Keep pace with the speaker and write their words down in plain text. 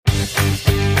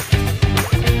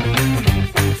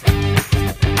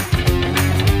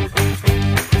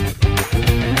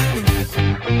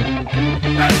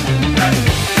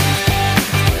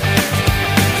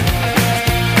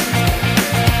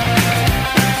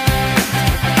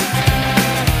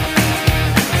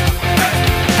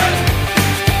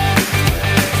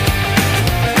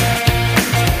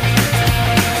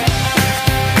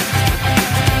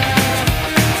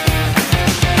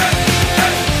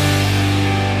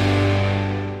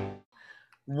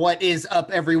What is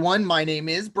up, everyone? My name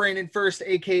is Brandon First,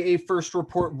 aka First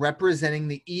Report, representing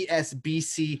the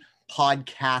ESBC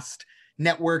Podcast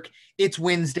Network. It's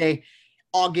Wednesday,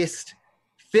 August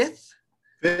 5th,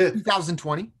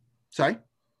 2020. Sorry.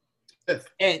 5th.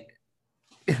 And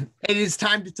it is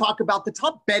time to talk about the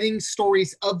top betting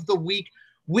stories of the week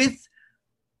with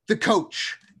the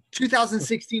coach,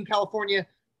 2016 California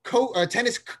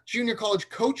Tennis Junior College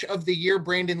Coach of the Year,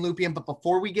 Brandon Lupien. But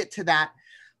before we get to that,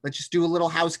 let's just do a little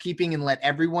housekeeping and let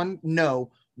everyone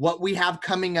know what we have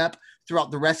coming up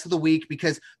throughout the rest of the week,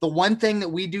 because the one thing that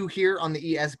we do here on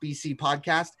the ESBC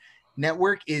Podcast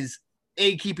Network is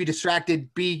A, keep you distracted,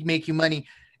 B, make you money,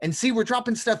 and C, we're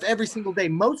dropping stuff every single day.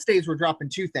 Most days we're dropping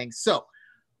two things. So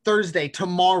Thursday,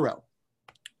 tomorrow,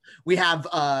 we have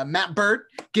Matt Bird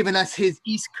giving us his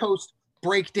East Coast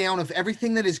breakdown of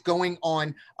everything that is going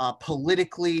on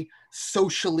politically,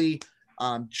 socially,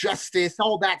 justice,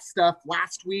 all that stuff.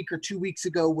 Last week or 2 weeks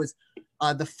ago was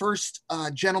the first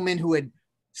gentleman who had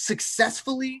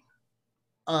successfully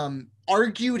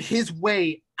argued his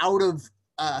way out of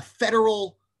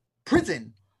federal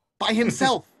prison by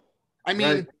himself. I mean,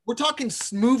 Right. We're talking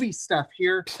movie stuff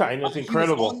here. It's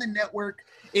incredible. On the network.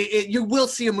 You will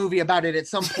see a movie about it at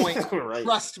some point. Right.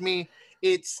 Trust me,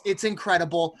 it's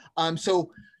incredible.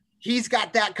 So he's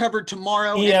got that covered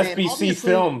tomorrow. ESBC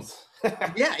Films.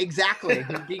 Yeah, exactly.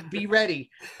 Be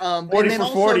ready. 40 and then for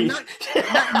also 40.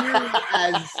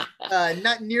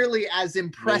 not nearly as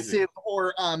impressive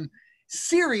or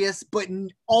serious, but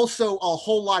also a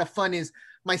whole lot of fun is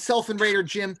myself and Raider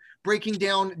Jim breaking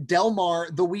down Del Mar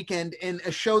The Weekend in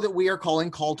a show that we are calling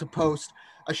Call to Post,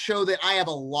 a show that I have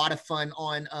a lot of fun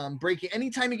on breaking.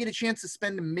 Anytime you get a chance to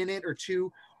spend a minute or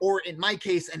two, or in my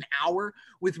case, an hour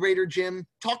with Raider Jim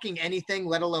talking anything,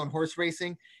 let alone horse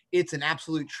racing, it's an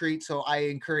absolute treat. So I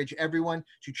encourage everyone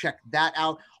to check that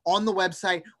out on the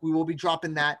website. We will be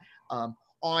dropping that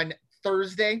on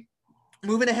Thursday.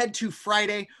 Moving ahead to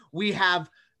Friday, we have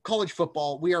college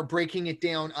football. We are breaking it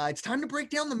down. It's time to break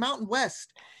down the Mountain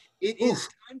West. It is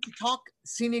time to talk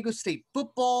San Diego State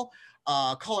football,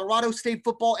 Colorado State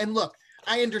football. And look,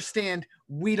 I understand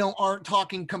we aren't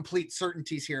talking complete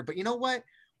certainties here, but you know what?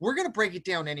 We're going to break it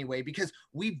down anyway, because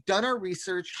we've done our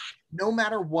research no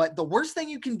matter what. The worst thing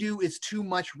you can do is too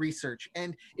much research.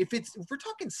 And if we're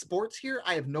talking sports here,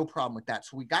 I have no problem with that.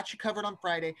 So we got you covered on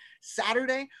Friday.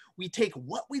 Saturday, we take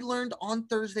what we learned on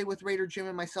Thursday with Raider Jim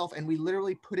and myself, and we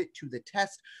literally put it to the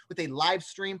test with a live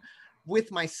stream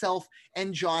with myself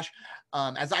and Josh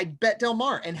as I bet Del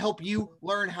Mar and help you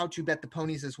learn how to bet the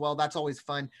ponies as well. That's always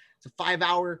fun. It's a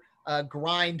 5-hour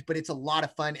grind, but it's a lot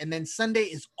of fun. And then Sunday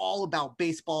is all about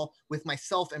baseball with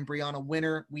myself and Brianna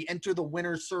Winner. We enter the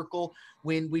winner's circle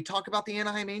when we talk about the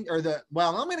Anaheim I'm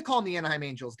going to call them the Anaheim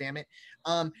Angels, damn it.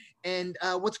 And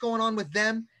what's going on with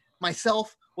them.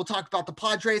 Myself, we'll talk about the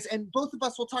Padres, and both of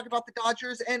us will talk about the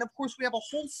Dodgers. And of course, we have a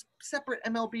whole separate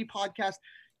MLB podcast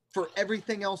for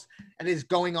everything else that is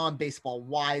going on baseball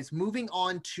wise. Moving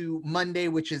on to Monday,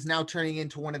 which is now turning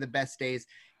into one of the best days,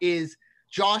 is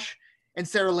Josh and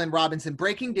Sarah Lynn Robinson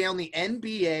breaking down the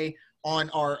NBA on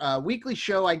our weekly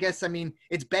show. I guess,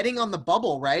 it's betting on the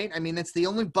bubble, right? It's the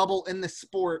only bubble in the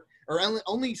sport, or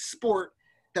only sport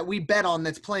that we bet on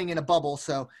that's playing in a bubble.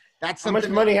 So that's How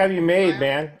something. much money have you made,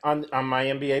 man, on my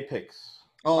NBA picks?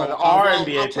 Oh, NBA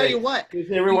NBA I'll tell you what.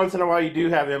 Every once in a while, you do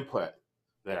have input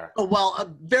there. Oh,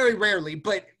 well, very rarely.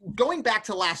 But going back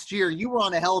to last year, you were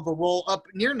on a hell of a roll, up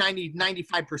near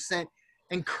 95%.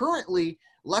 And currently,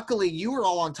 luckily, you were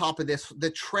all on top of this,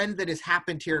 the trend that has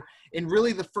happened here in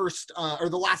really the first or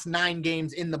the last 9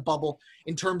 games in the bubble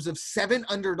in terms of 7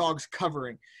 underdogs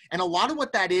covering. And a lot of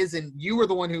what that is, and you were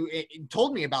the one who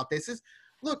told me about this, is,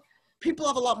 look, people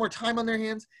have a lot more time on their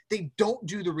hands. They don't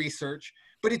do the research,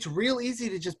 but it's real easy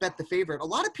to just bet the favorite. A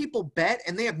lot of people bet,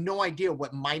 and they have no idea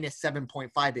what minus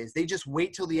 7.5 is. They just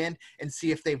wait till the end and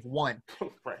see if they've won.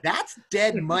 Right. That's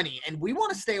dead money, and we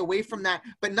want to stay away from that.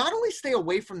 But not only stay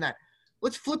away from that,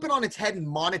 let's flip it on its head and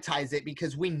monetize it,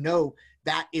 because we know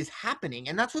that is happening.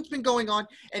 And that's what's been going on.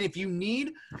 And if you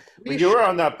need – You were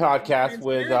on that podcast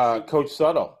with Coach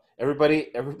Suttle. Everybody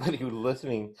who's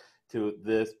listening to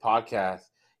this podcast,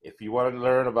 if you want to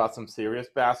learn about some serious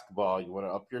basketball, you want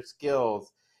to up your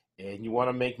skills, and you want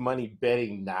to make money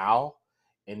betting now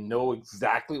and know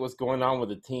exactly what's going on with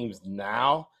the teams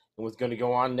now and what's going to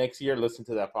go on next year, listen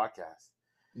to that podcast.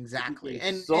 Exactly.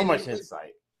 And and much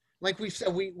insight. Like we've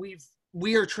said,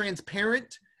 we are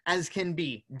transparent as can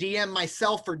be. DM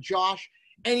myself or Josh,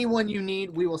 anyone you need.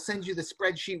 We will send you the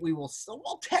spreadsheet.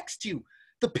 I'll text you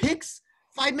the picks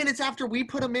 5 minutes after we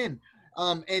put them in.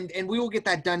 And we will get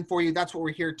that done for you. That's what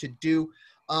we're here to do.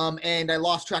 And I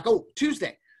lost track. Oh,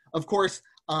 Tuesday. Of course,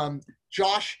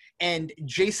 Josh and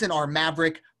Jason R.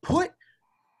 Maverick put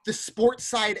the sports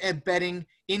side of betting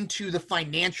into the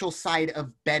financial side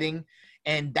of betting.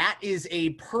 And that is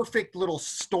a perfect little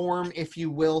storm, if you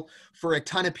will, for a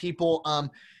ton of people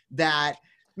that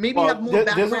maybe have more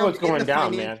background this is what's going in the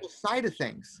down, financial side of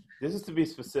things. This is to be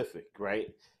specific,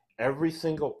 right? Every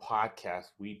single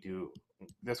podcast we do,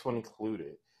 this one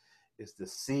included, is the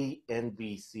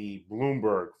CNBC,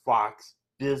 Bloomberg, Fox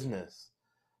business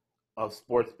of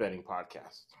sports betting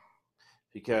podcasts.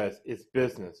 Because it's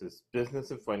business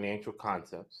and financial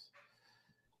concepts.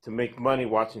 To make money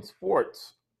watching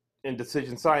sports in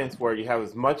decision science, where you have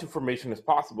as much information as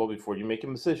possible before you make a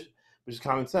decision, which is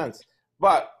common sense.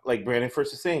 But like Brandon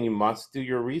first is saying, you must do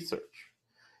your research.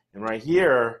 And right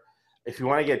here, if you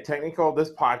want to get technical,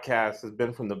 this podcast has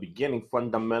been from the beginning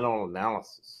fundamental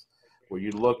analysis, where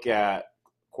you look at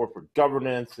corporate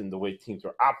governance and the way teams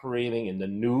are operating and the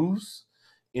news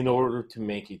in order to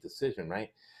make a decision, right?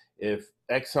 If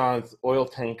Exxon's oil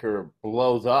tanker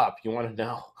blows up, you want to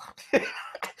know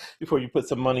before you put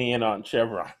some money in on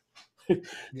Chevron.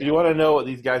 You want to know what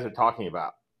these guys are talking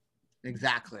about.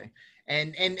 Exactly.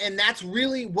 And that's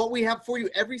really what we have for you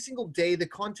every single day. The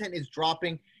content is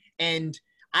dropping, and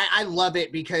I love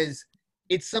it because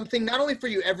it's something not only for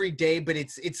you every day, but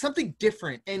it's something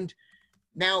different. And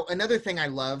now, another thing I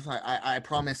love, I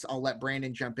promise I'll let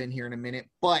Brandon jump in here in a minute,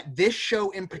 but this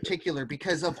show in particular,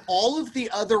 because of all of the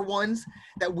other ones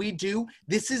that we do,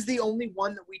 this is the only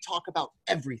one that we talk about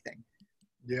everything.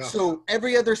 Yeah. So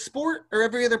every other sport or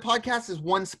every other podcast is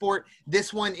one sport.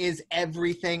 This one is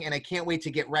everything, and I can't wait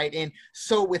to get right in.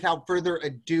 So without further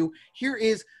ado, here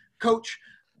is Coach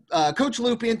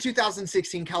Lupien,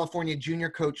 2016 California Junior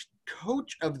Coach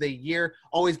of the Year,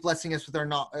 always blessing us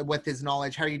with his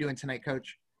knowledge. How are you doing tonight,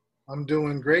 Coach? I'm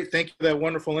doing great. Thank you for that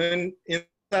wonderful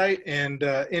insight and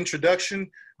introduction.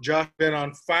 Josh been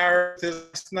on fire with his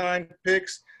last 9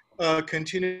 picks,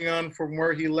 continuing on from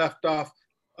where he left off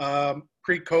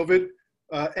pre-COVID,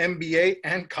 NBA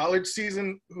and college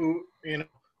season. Who, you know,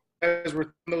 guys were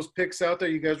throwing those picks out there.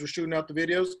 You guys were shooting out the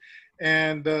videos,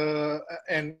 and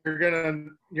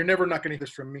you're never not gonna hear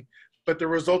this from me. But the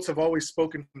results have always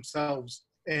spoken for themselves.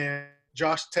 And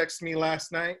Josh texted me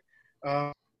last night,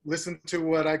 listen to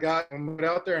what I got and put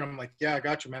out there. And I'm like, yeah, I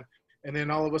got you, man. And then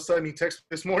all of a sudden he texts me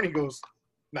this morning, goes,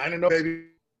 9-0, baby.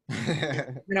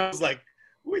 And I was like,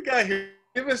 we got here.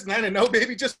 Give us 9-0,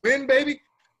 baby. Just win, baby.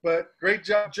 But great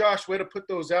job, Josh. Way to put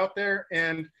those out there.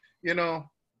 And, you know,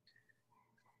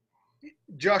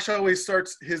 Josh always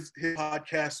starts his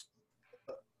podcast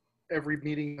every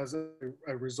meeting as a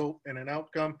result and an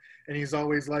outcome, and he's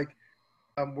always like,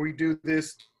 we do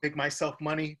this to make myself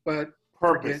money, but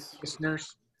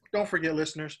don't forget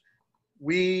listeners,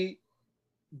 we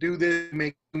do this to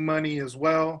make money as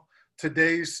well.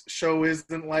 Today's show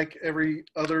isn't like every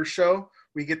other show.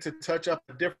 We get to touch up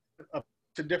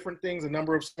to different things, a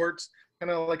number of sports,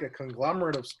 kind of like a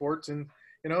conglomerate of sports. And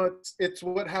you know, it's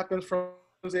what happens from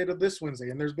Wednesday to this Wednesday,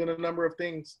 and there's been a number of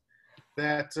things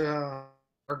that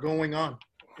are going on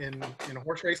in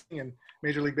horse racing and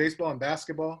Major League Baseball and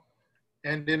basketball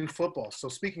and in football. So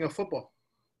speaking of football,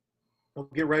 we'll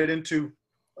get right into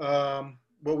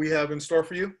what we have in store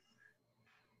for you.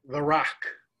 The Rock.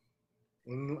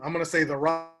 I'm going to say The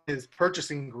Rock is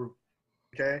purchasing group.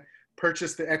 Okay,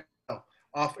 purchase the XFL.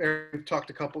 Off air, we've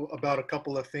talked about a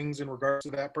couple of things in regards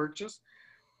to that purchase,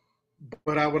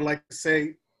 but I would like to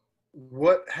say,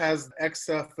 what has the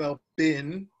XFL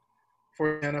been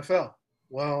for the NFL?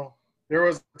 Well, there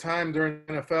was a time during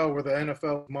the NFL where the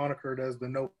NFL was monikered as the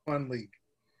No Fun League.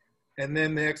 And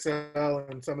then the XFL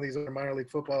and some of these other minor league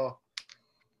football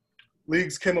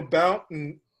leagues came about,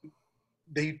 and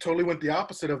they totally went the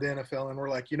opposite of the NFL. And we're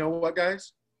like, you know what,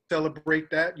 guys? Celebrate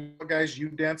that. You know what, guys? You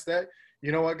dance that.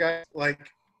 You know what, guys? Like,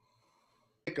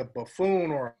 make a buffoon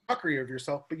or a mockery of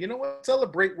yourself. But you know what?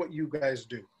 Celebrate what you guys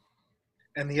do.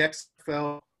 And the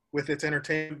XFL, with its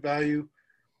entertainment value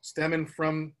stemming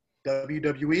from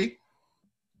WWE,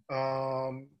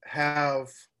 have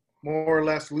more or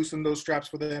less loosened those straps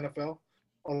for the NFL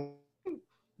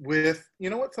with, you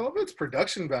know what, some of it's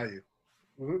production value.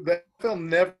 The NFL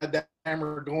never had that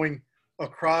hammer going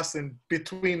across and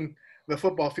between the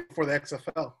football field for the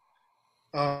XFL.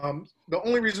 The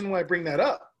only reason why I bring that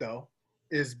up, though,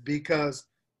 is because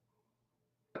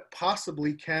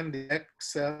possibly can the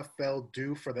XFL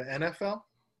do for the NFL?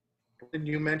 And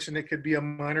you mentioned it could be a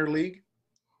minor league,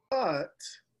 but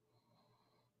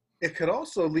it could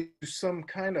also lead to some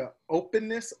kind of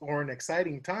openness or an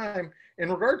exciting time in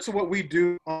regards to what we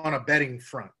do on a betting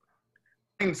front.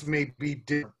 Things may be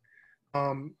different.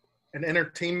 An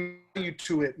entertainment value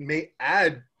to it may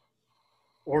add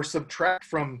or subtract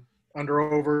from under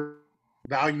over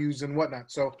values and whatnot.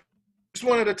 So just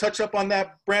wanted to touch up on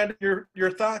that. Brandon,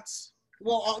 your thoughts?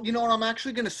 Well, you know what? I'm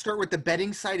actually going to start with the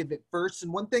betting side of it first.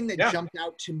 And one thing that jumped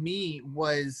out to me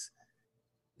was,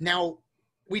 now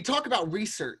we talk about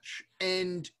research,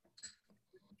 and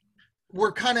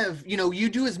we're kind of, you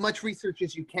do as much research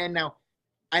as you can. Now,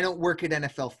 I don't work at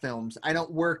NFL Films. I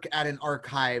don't work at an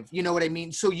archive. You know what I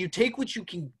mean? So you take what you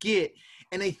can get.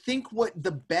 And I think what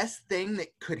the best thing that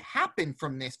could happen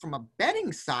from this, from a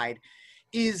betting side,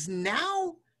 is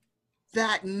now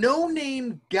that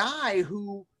no-name guy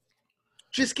who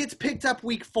just gets picked up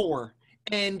week 4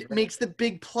 and makes the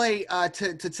big play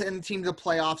to send the team to the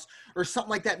playoffs or something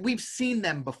like that. We've seen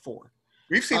them before.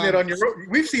 We've seen that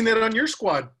on your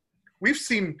squad. We've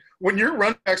seen when your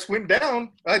running backs went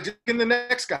down, just in the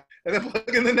next guy, and then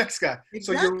plug in the next guy. Exactly.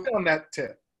 So you're on that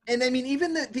tip. And I mean,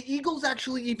 even the Eagles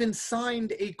actually even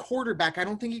signed a quarterback. I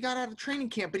don't think he got out of training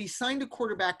camp, but he signed a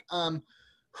quarterback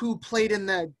who played in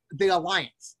the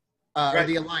Alliance or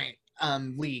the Alliance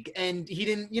league. And he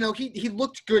didn't, he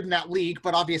looked good in that league,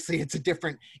 but obviously it's a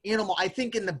different animal. I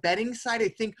think in the betting side, I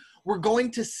think we're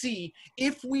going to see,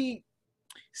 if we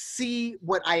see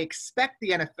what I expect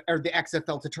the NFL or the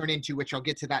XFL to turn into, which I'll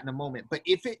get to that in a moment. But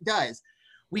if it does,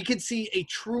 we could see a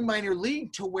true minor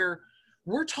league to where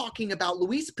we're talking about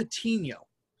Luis Patino,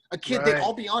 a kid that,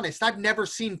 I'll be honest, I've never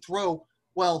seen throw.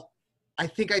 Well, I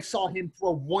think I saw him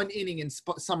throw 1 inning in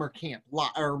summer camp,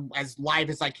 or as live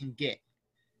as I can get.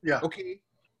 Yeah. Okay.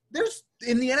 There's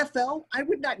in the NFL, I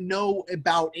would not know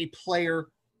about a player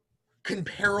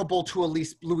comparable to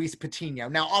Luis Patino.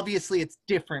 Now, obviously, it's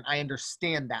different. I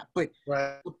understand that, but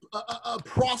a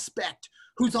prospect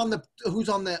who's on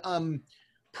the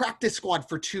practice squad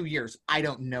for 2 years, I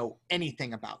don't know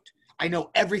anything about. I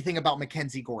know everything about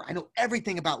Mackenzie Gore. I know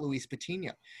everything about Luis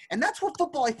Patino. And that's what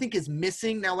football, I think, is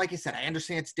missing. Now, like I said, I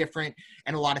understand it's different,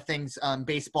 and a lot of things,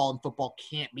 baseball and football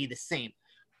can't be the same.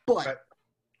 But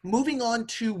moving on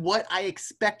to what I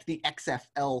expect the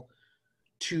XFL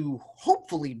to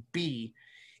hopefully be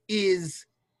is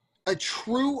a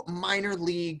true minor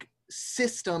league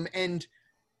system. And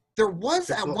there was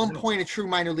at one point a true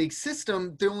minor league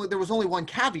system. There was only one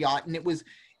caveat, and it was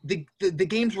the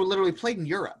games were literally played in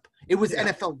Europe. It was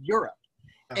NFL Europe.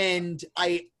 And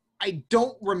I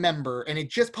don't remember, and it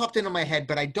just popped into my head,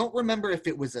 but I don't remember if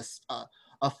it was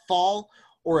a fall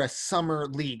or a summer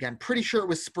league. I'm pretty sure it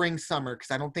was spring, summer, because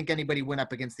I don't think anybody went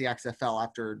up against the XFL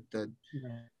after the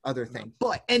other thing.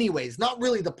 But anyways, not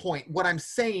really the point. What I'm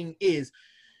saying is,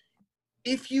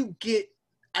 if you get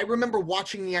 – I remember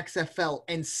watching the XFL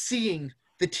and seeing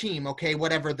the team, okay,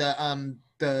 whatever,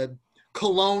 the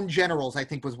Cologne Generals, I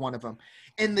think was one of them.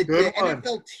 And the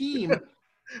NFL team,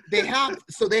 they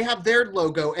have their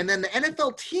logo, and then the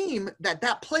NFL team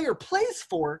that player plays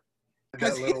for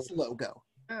has his logo.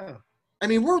 Yeah. I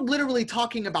mean, we're literally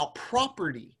talking about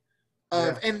property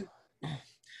and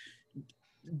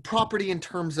property in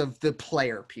terms of the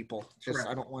player, people.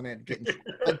 I don't want to get into it.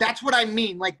 But that's what I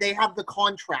mean. Like, they have the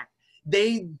contract.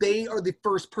 They are the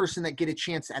first person that get a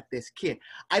chance at this kid.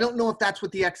 I don't know if that's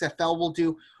what the XFL will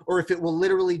do, or if it will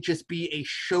literally just be a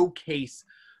showcase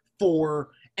for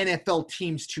NFL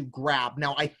teams to grab.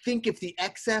 Now, I think if the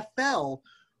XFL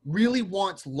really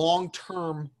wants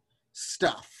long-term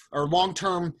stuff, or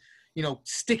long-term,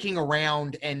 sticking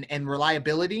around and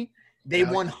reliability, they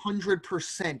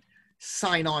 100%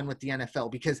 sign on with the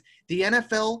NFL, because the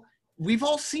NFL, we've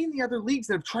all seen the other leagues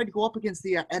that have tried to go up against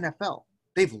the NFL.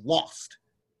 They've lost,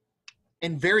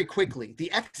 and very quickly.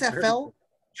 The XFL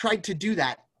tried to do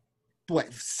that,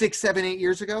 6, 7, 8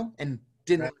 years ago, and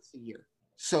didn't last a year.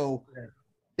 So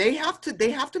they have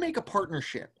to make a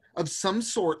partnership of some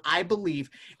sort, I believe.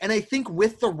 And I think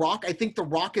with The Rock, The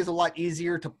Rock is a lot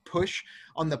easier to push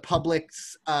on the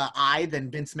public's eye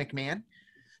than Vince McMahon.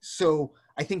 So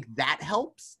I think that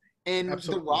helps. And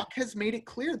Absolutely. The Rock has made it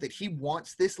clear that he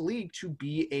wants this league to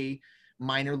be a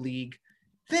minor league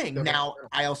thing. Now,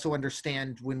 I also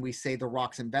understand when we say The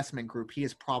Rock's investment group, he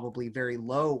is probably very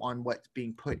low on what's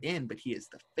being put in, but he is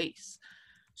the face.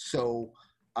 So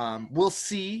we'll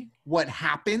see what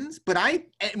happens. But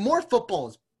more football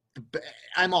is,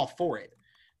 I'm all for it.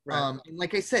 And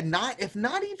like I said, I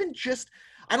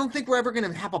don't think we're ever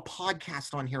going to have a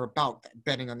podcast on here about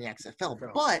betting on the XFL,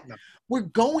 but we're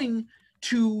going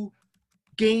to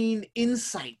gain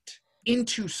insight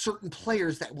into certain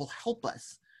players that will help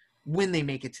us when they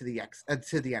make it to the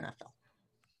NFL.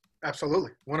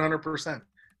 Absolutely, 100%.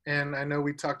 And I know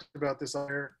we talked about this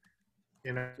earlier.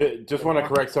 Just want to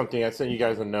correct something. I sent you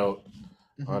guys a note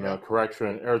on a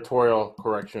correction, editorial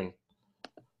correction.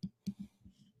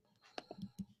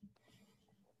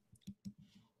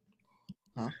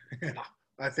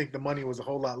 I think the money was a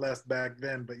whole lot less back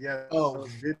then, but yeah, Oh.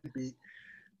 it did beat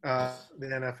the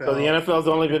NFL. So the NFL's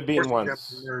only been beaten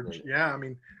once. Yeah, I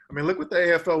mean, look what the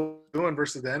AFL was doing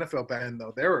versus the NFL back then,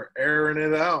 though. They were airing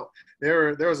it out.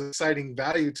 There was exciting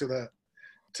value to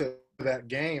that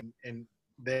game, and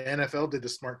the NFL did the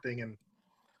smart thing and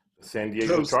San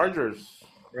Diego Chargers,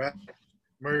 right,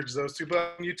 merged those two.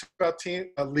 But when you talk about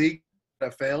a league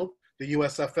that failed, the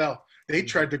USFL. They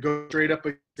tried to go straight up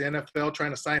against the NFL,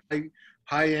 trying to sign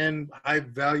high-end,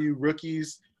 high-value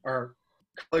rookies or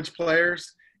college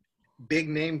players,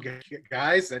 big-name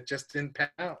guys that just didn't pan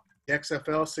out. The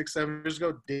XFL 6-7 years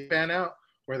ago did pan out,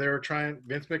 where they were trying –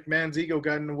 Vince McMahon's ego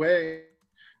got in the way.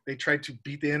 They tried to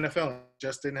beat the NFL. It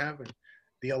just didn't happen.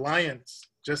 The Alliance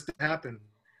just didn't happen.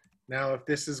 Now, if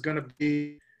this is going to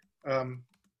be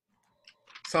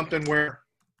something where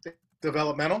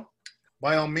developmental,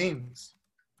 by all means,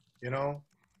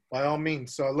 by all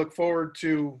means. So I look forward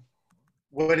to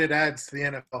what it adds to the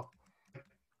NFL.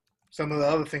 Some of the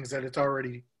other things that it's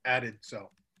already added. So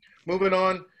moving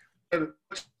on, touch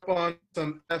on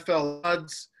some NFL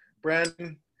odds.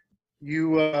 Brandon,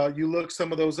 you look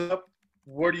some of those up.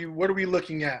 What are we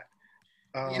looking at?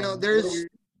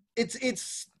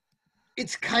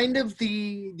 It's kind of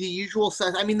the usual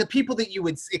stuff. I mean, the people that you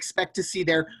would expect to see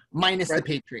there, minus the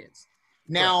Patriots.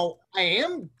 Now, I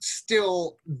am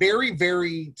still very,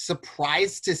 very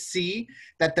surprised to see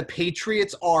that the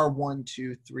Patriots are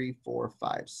 8th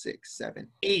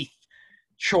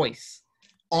choice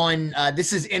on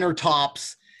this is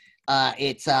Intertops.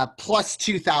 It's plus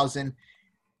 2,000.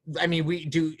 I mean,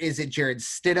 is it Jared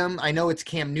Stidham? I know it's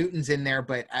Cam Newton's in there,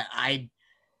 but I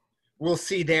we'll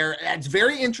see there. It's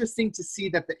very interesting to see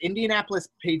that the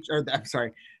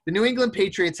the New England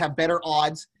Patriots have better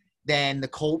odds than the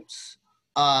Colts,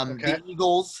 the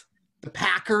Eagles, the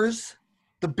Packers,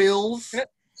 the Bills.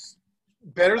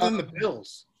 Better than the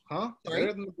Bills, huh? Sorry?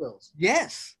 Better than the Bills.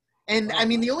 Yes. And I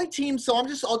mean, the only team, so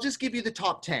I'll just give you the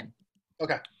top 10.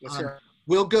 Okay. Let's hear it.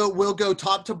 We'll go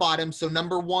top to bottom. So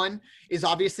number 1 is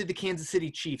obviously the Kansas City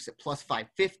Chiefs at plus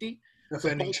 550.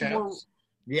 Defending champs.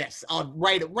 Yes,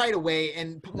 right away.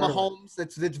 And Mahomes,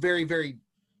 that's very, very,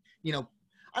 I don't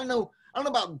know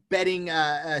about betting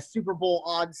Super Bowl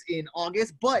odds in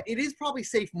August, but it is probably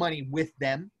safe money with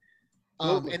them.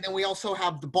 And then we also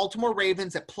have the Baltimore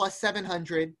Ravens at plus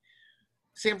 700,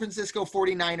 San Francisco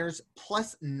 49ers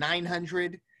plus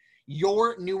 900,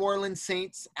 your New Orleans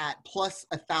Saints at plus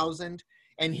 1,000.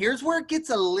 And here's where it gets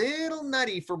a little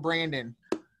nutty for Brandon.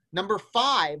 Number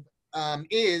 5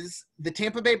 is the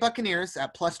Tampa Bay Buccaneers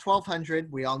at plus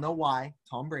 1,200. We all know why.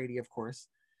 Tom Brady, of course.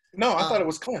 No, I thought it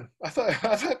was Colin. I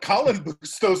thought Colin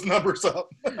boosted those numbers up.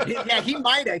 Yeah, he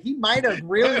might have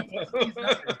really boosted these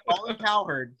numbers. Colin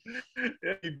Cowherd.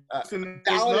 Yeah, he boosted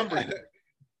those numbers.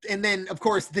 And then, of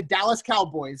course, the Dallas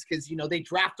Cowboys, because, they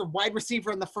draft a wide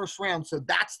receiver in the first round, so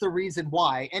that's the reason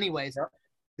why. Anyways,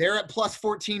 they're at plus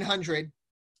 1,400.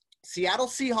 Seattle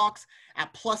Seahawks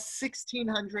at plus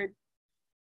 1,600.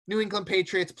 New England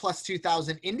Patriots plus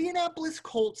 2,000. Indianapolis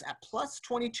Colts at plus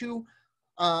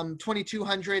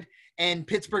 2,200. And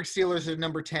Pittsburgh Steelers are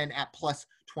number 10 at plus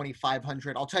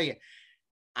 2,500. I'll tell you,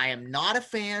 I am not a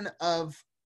fan of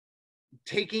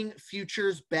taking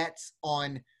futures bets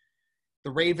on the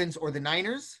Ravens or the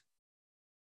Niners.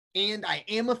 And I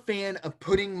am a fan of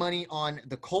putting money on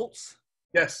the Colts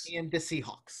and the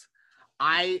Seahawks.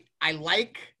 I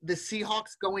like the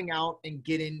Seahawks going out and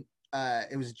getting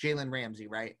it was Jalen Ramsey,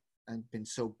 right? I've been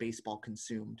so baseball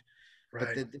consumed. Right.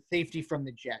 But the safety from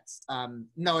the Jets.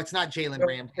 No, it's not Jalen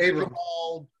Ramsey.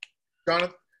 Jamal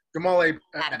Adams.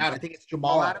 I think it's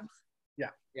Jamal Adams. Yeah.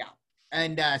 Yeah.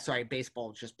 And sorry,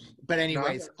 baseball but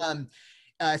anyways,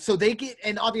 so they get,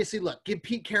 and obviously look, give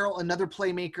Pete Carroll another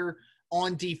playmaker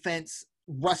on defense.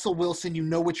 Russell Wilson, you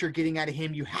know what you're getting out of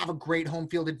him. You have a great home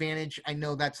field advantage. I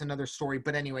know that's another story,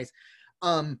 but anyways,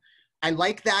 I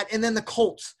like that. And then the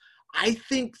Colts. I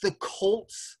think the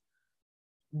Colts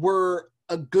were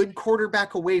a good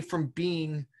quarterback away from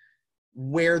being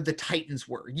where the Titans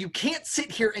were. You can't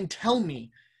sit here and tell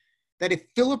me that if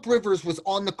Phillip Rivers was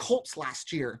on the Colts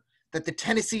last year, that the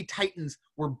Tennessee Titans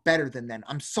were better than them.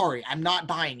 I'm sorry. I'm not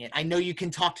buying it. I know you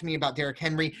can talk to me about Derrick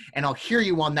Henry, and I'll hear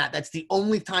you on that. That's the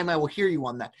only time I will hear you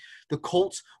on that. The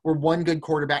Colts were one good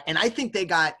quarterback, and I think they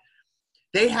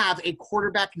have a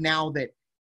quarterback now that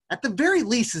at the very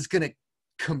least is going to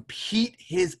compete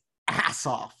his ass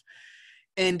off.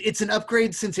 And it's an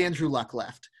upgrade since Andrew Luck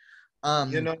left.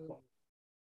 Man,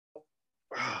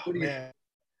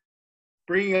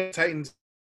 bringing up Titans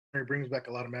brings back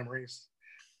a lot of memories.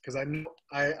 Because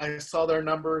I saw their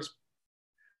numbers,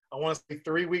 I want to say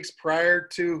 3 weeks prior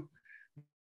to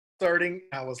starting.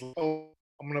 I was like, oh,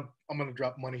 I'm gonna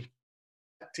drop money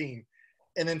that team,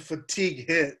 and then fatigue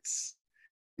hits.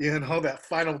 You know, that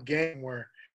final game where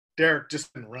Derek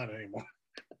just didn't run anymore.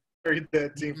 Carried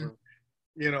that team for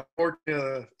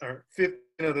 14 or 15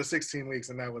 of the 16 weeks,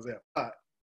 and that was it. But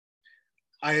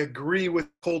I agree with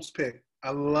Colt's pick.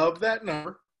 I love that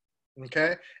number.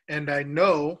 Okay, and I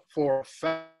know for a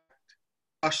fact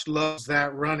Josh loves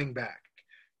that running back.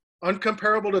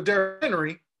 Uncomparable to Derrick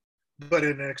Henry, but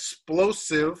an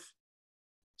explosive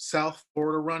South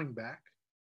Florida running back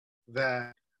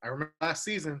that I remember last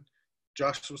season,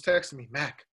 Josh was texting me,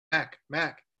 Mac, is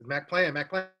Mac playing?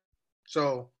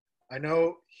 So I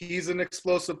know he's an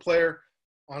explosive player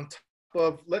on top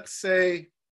of, let's say,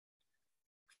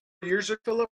 4 years of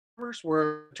Philip Rivers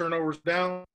where turnovers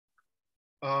down.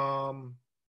 The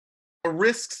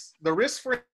risks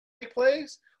for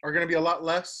plays are going to be a lot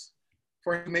less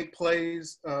for him to make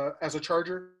plays as a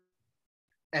Charger.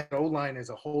 And O-line is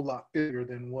a whole lot bigger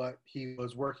than what he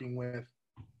was working with,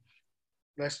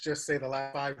 let's just say, the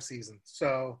last 5 seasons.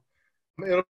 So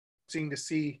it'll be interesting to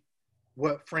see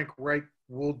what Frank Reich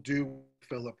will do with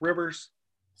Philip Rivers.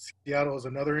 Seattle is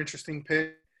another interesting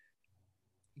pick.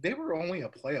 They were only a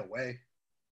play away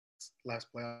last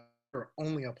playoff. They were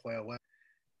only a play away.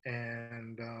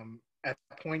 And at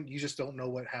that point, you just don't know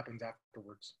what happens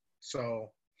afterwards.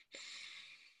 So,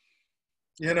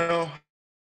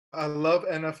 I love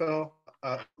NFL.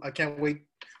 I can't wait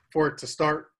for it to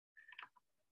start.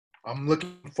 I'm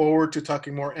looking forward to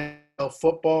talking more NFL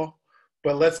football.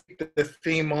 But let's keep the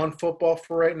theme on football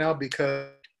for right now because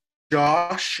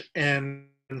Josh and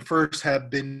First have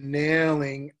been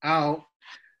nailing out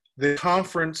the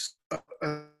conference,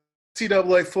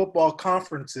 CAA football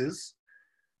conferences.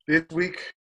 This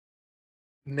week,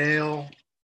 nail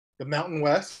the Mountain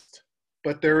West.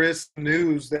 But there is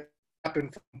news that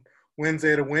happened from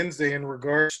Wednesday to Wednesday in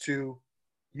regards to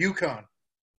UConn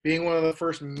being one of the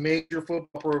first major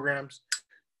football programs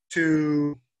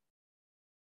to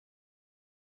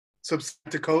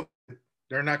subside to COVID.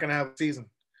 They're not going to have a season.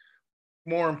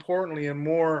 More importantly and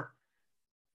more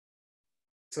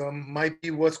might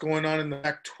be what's going on in the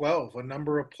Pac-12. A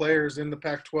number of players in the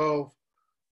Pac-12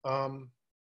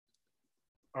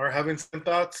 are having some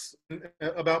thoughts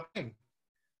about playing.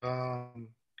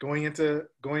 Going into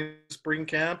spring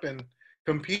camp and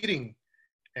competing,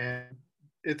 and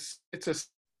it's a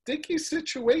sticky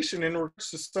situation in regards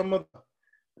to some of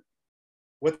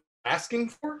what they're asking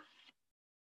for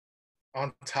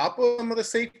on top of some of the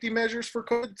safety measures for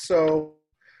COVID. So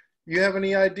you have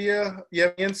any idea? You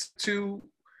have answers to?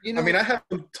 I mean, I have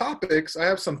some topics. I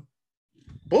have some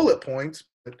bullet points,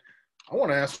 but I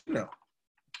want to ask you.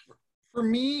 For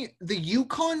me, the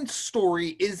UConn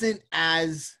story isn't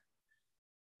as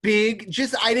big.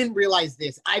 I didn't realize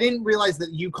this. I didn't realize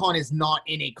that UConn is not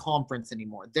in a conference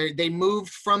anymore. They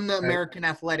moved from the American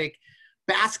Athletic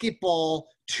basketball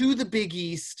to the Big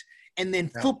East, and then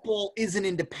football is an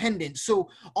independent. So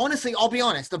honestly, I'll be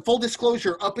honest, the full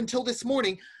disclosure, up until this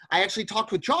morning, I actually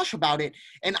talked with Josh about it,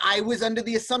 and I was under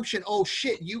the assumption, oh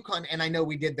shit, UConn, and I know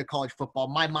we did the college football.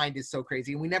 My mind is so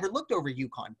crazy, and we never looked over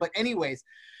UConn. But anyways,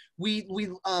 they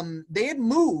had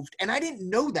moved, and I didn't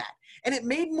know that. And it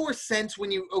made more sense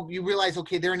when you realize,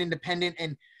 okay, they're an independent,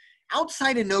 and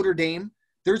outside of Notre Dame,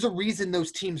 there's a reason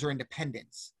those teams are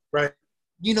independents. Right.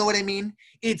 You know what I mean?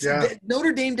 It's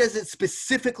Notre Dame does it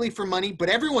specifically for money, but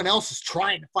everyone else is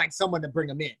trying to find someone to bring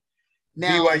them in.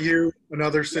 Now, BYU,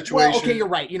 another situation. Well, okay, you're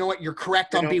right. You know what? You're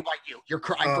correct on BYU.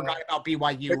 I forgot about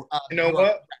BYU. You know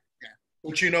what?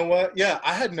 But you know what? Yeah,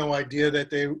 I had no idea that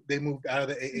they moved out of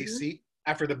the AAC.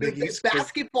 After the Big East.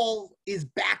 Basketball is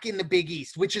back in the Big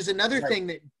East, which is another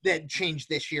thing that changed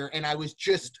this year, and I was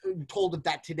just told of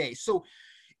that today. So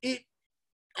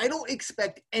I don't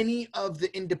expect any of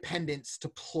the independents to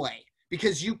play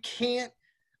because you can't,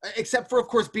 except for, of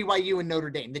course, BYU and Notre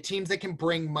Dame, the teams that can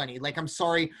bring money. Like, I'm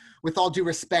sorry, with all due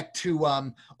respect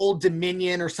to Old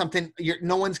Dominion or something,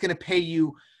 no one's going to pay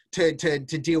you to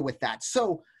deal with that.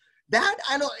 So that,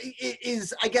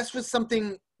 I guess, was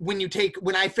something –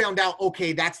 when I found out,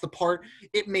 okay, that's the part,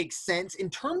 it makes sense. In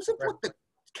terms of what the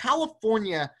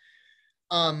California,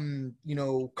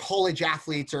 college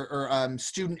athletes or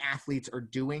student athletes are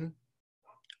doing,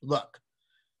 look,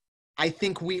 I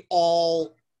think we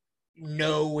all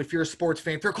know, if you're a sports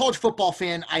fan, if you're a college football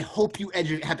fan, I hope you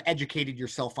have educated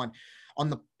yourself on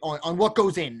what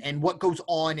goes in and what goes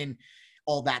on and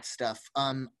all that stuff.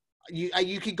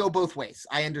 You could go both ways.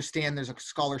 I understand there's a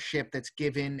scholarship that's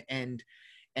given and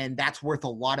that's worth a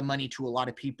lot of money to a lot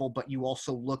of people, but you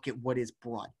also look at what is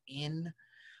brought in.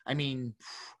 I mean,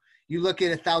 you look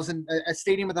at a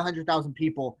stadium with 100,000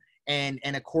 people and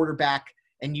a quarterback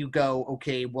and you go,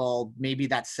 okay, well, maybe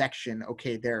that section,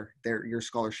 okay, there, your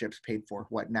scholarship's paid for.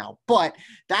 What now? But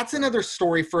that's another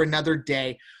story for another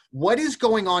day. What is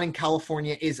going on in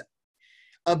California is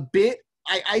a bit.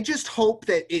 I just hope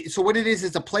that so what it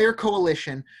is a player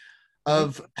coalition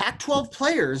of Pac-12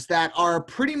 players that are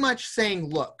pretty much saying,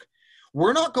 look,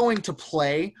 we're not going to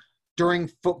play during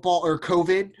football or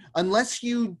COVID unless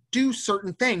you do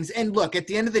certain things. And look, at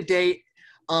the end of the day,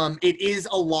 it is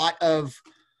a lot of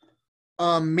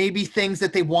maybe things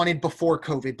that they wanted before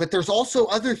COVID, but there's also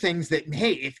other things that,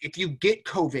 hey, if you get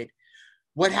COVID,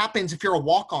 what happens if you're a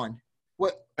walk-on?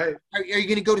 What are you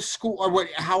going to go to school, or what?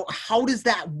 How does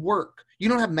that work? You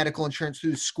don't have medical insurance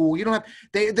through the school. You don't have.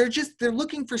 They're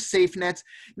looking for safe nets.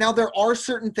 Now there are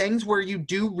certain things where you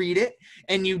do read it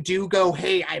and you do go,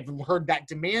 hey, I've heard that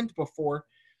demand before.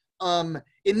 In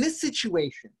this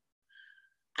situation,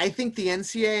 I think the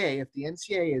NCAA, if the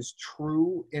NCAA is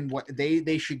true in what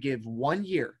they should give 1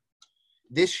 year,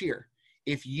 this year.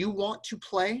 If you want to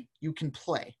play, you can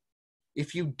play.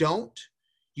 If you don't,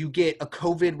 you get a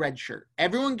COVID red shirt.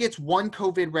 Everyone gets one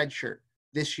COVID red shirt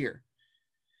this year.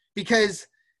 Because,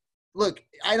 look,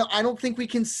 I don't think we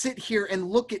can sit here and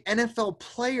look at NFL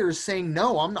players saying,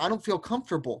 no, I don't feel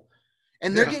comfortable.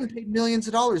 And they're getting paid millions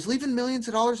of dollars, leaving millions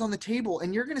of dollars on the table.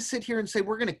 And you're going to sit here and say,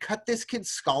 we're going to cut this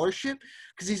kid's scholarship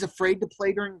because he's afraid to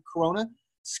play during the Corona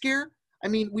scare. I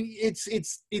mean, it's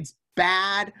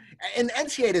bad. And the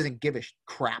NCAA doesn't give a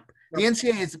crap. The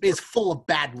NCAA is full of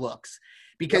bad looks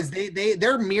because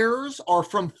their mirrors are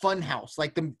from Funhouse.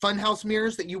 Like the Funhouse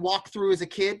mirrors that you walk through as a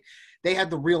kid, they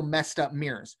had the real messed up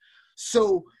mirrors.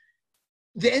 So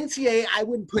the NCAA, I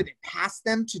wouldn't put it past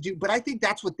them to do, but I think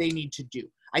that's what they need to do.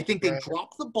 I think they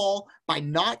dropped the ball by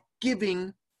not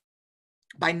giving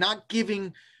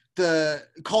the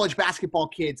college basketball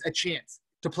kids a chance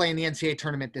to play in the NCAA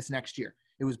tournament this next year.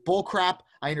 It was bull crap.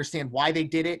 I understand why they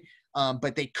did it,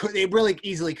 but they really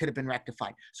easily could have been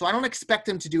rectified. So I don't expect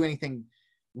them to do anything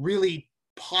really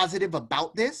positive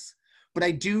about this, but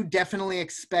I do definitely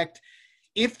expect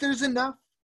if there's enough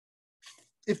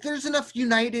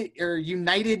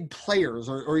united players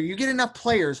or you get enough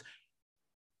players,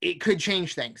 it could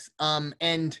change things.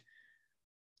 And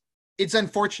it's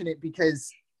unfortunate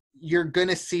because you're going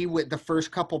to see with the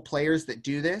first couple players that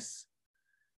do this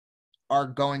are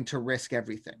going to risk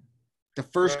everything. The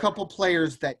first couple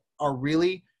players that are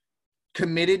really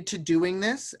committed to doing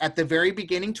this at the very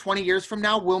beginning, 20 years from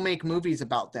now, we'll make movies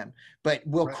about them, but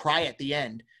we'll cry at the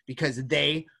end because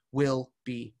they will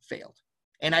be failed.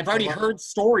 And I've already heard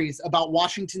stories about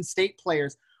Washington State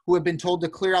players who have been told to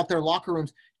clear out their locker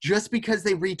rooms just because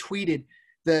they retweeted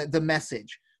the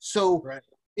message. So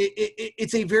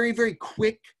it's a very, very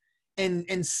quick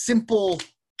and simple,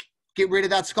 get rid of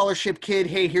that scholarship kid.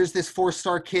 Hey, here's this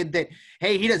 4-star kid that,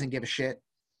 hey, he doesn't give a shit.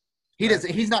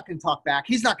 He's not going to talk back.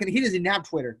 He doesn't even have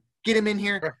Twitter. Get him in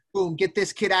here. Boom, get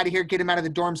this kid out of here. Get him out of the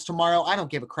dorms tomorrow. I don't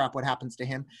give a crap what happens to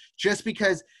him just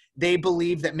because they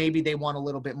believe that maybe they want a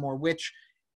little bit more, which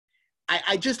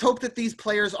I just hope that these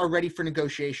players are ready for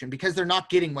negotiation because they're not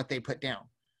getting what they put down.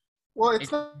 Well,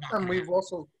 it's not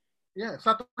it's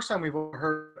not the first time we've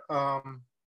heard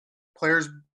players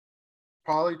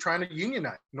probably trying to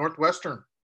unionize. Northwestern,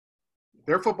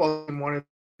 their football team wanted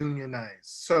to unionize.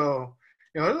 So,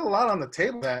 there's a lot on the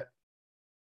table that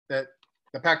the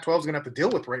Pac-12 is going to have to deal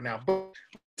with right now. But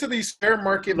to these fair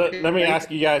market. Let me ask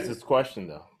you guys this question,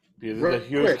 though, because there's a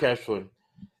huge question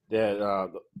that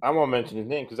I won't mention his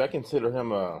name because I consider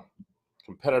him a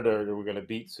competitor that we're going to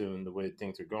beat soon the way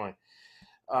things are going.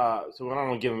 So I don't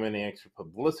want to give him any extra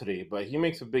publicity, but he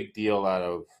makes a big deal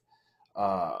out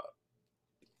of,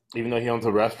 even though he owns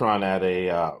a restaurant at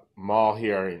a mall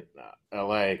here in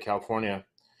LA, California,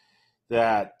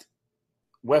 that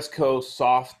West Coast,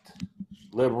 soft,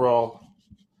 liberal,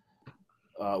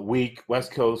 weak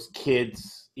West Coast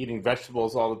kids eating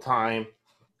vegetables all the time,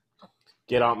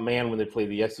 get outmanned when they play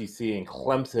the SEC and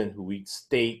Clemson, who eat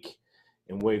steak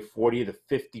and weigh 40 to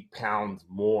 50 pounds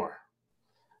more.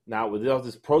 Now, with all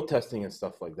this protesting and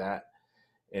stuff like that,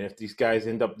 and if these guys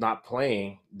end up not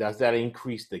playing, does that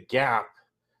increase the gap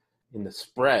in the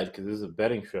spread? Because this is a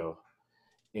betting show.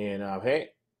 And, hey,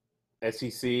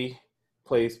 SEC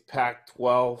plays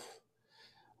Pac-12.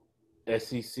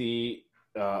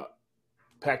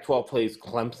 Pac-12 plays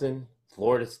Clemson,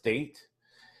 Florida State.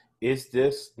 Is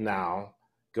this now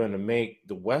going to make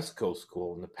the West Coast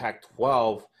school and the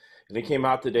Pac-12? And it came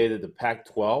out today that the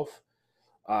Pac-12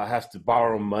 has to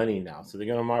borrow money now. So they're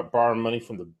going to borrow money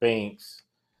from the banks.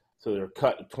 So their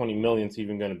cut of $20 million is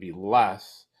even going to be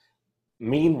less.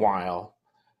 Meanwhile,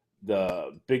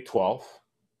 the Big 12,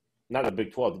 not the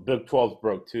Big 12, the Big 12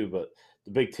 broke too, but the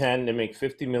the Big Ten, they make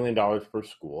 $50 million per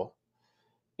school,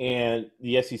 and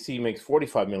the SEC makes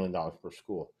 $45 million per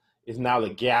school. Is now the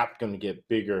gap going to get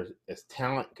bigger as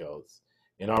talent goes?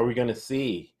 And are we going to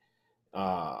see,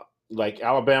 like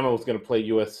Alabama was going to play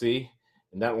USC,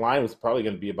 and that line was probably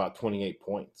going to be about 28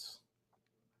 points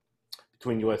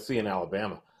between USC and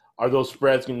Alabama. Are those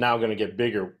spreads now going to get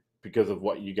bigger because of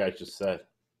what you guys just said?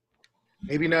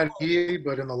 Maybe not immediately,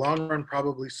 but in the long run,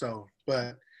 probably so.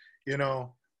 But,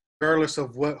 regardless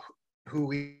of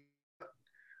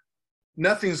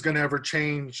nothing's going to ever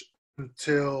change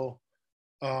until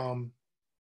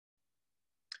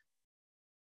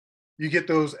you get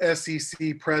those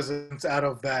SEC presidents out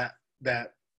of that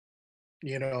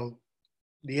the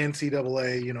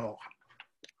NCAA,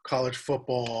 college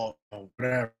football,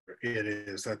 whatever it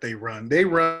is that they run. They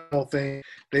run the whole thing.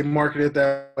 They market it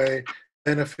that way,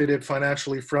 benefited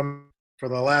financially for the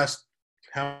last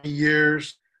how many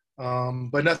years.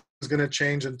 But nothing's going to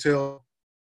change until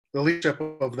the leadership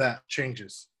of that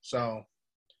changes. So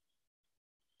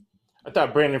I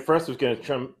thought Brandon First was going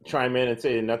to chime in and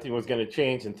say that nothing was going to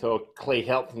change until Clay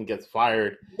Helton gets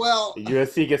fired. Well, the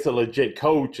USC gets a legit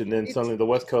coach, and then suddenly the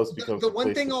West Coast becomes the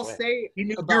one thing I'll say. You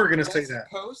knew you were going to say that.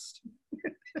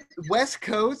 West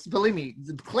Coast, believe me,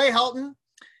 Clay Helton.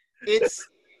 It's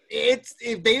if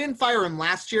they didn't fire him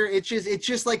last year, it's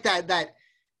just like that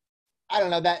I don't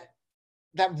know, that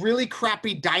really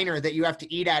crappy diner that you have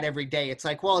to eat at every day. It's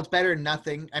like, well, it's better than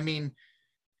nothing. I mean,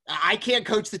 I can't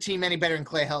coach the team any better than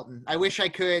Clay Helton. I wish I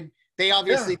could. They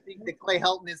obviously think that Clay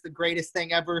Helton is the greatest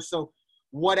thing ever. So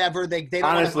whatever they don't.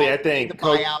 Honestly, I think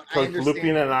Coach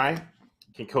Lupien and I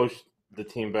can coach the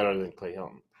team better than Clay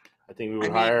Helton. I think we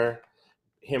would hire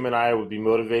him, and I would be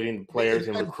motivating the players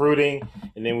and recruiting,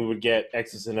 and then we would get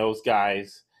X's and O's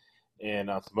guys and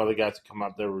some other guys to come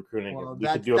out there recruiting. Well, we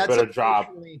could do a better job.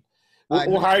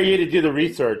 We'll hire you to do the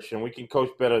research, and we can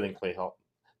coach better than Clay Helton.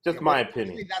 Just my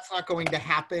opinion. That's not going to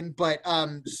happen. But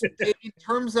in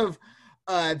terms of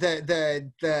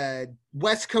the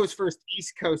West Coast versus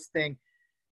East Coast thing,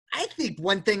 I think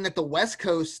one thing that the West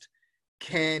Coast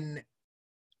has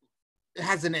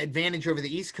an advantage over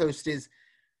the East Coast is,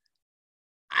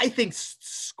 I think,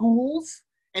 schools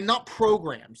and not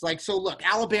programs. Like, so look,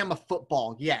 Alabama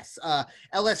football, yes.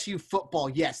 LSU football,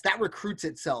 yes. That recruits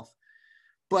itself.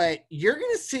 But you're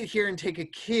going to sit here and take a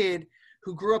kid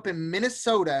who grew up in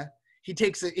Minnesota. He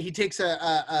takes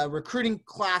a recruiting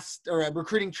class or a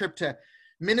recruiting trip to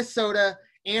Minnesota,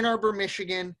 Ann Arbor,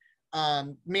 Michigan,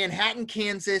 Manhattan,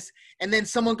 Kansas, and then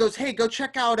someone goes, "Hey, go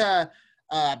check out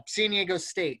San Diego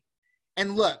State."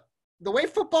 And look, the way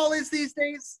football is these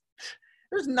days,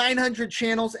 there's 900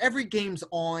 channels. Every game's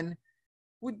on.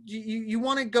 Would you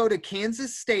want to go to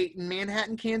Kansas State in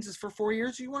Manhattan, Kansas for 4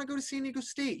 years? Or you want to go to San Diego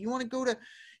State? You want to go to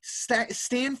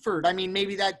Stanford? I mean,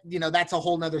 maybe that's a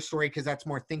whole nother story because that's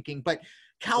more thinking. But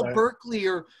Berkeley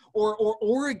or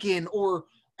Oregon or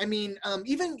I mean,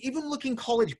 even looking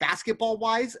college basketball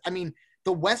wise, I mean,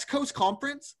 the West Coast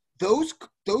Conference, those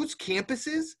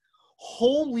campuses,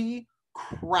 holy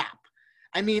crap.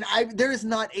 I mean, there is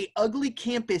not a ugly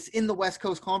campus in the West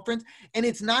Coast Conference, and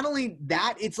it's not only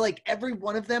that; it's like every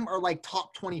one of them are like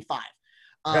top 25.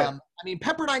 I mean,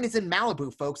 Pepperdine is in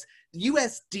Malibu, folks.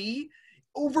 USD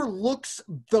overlooks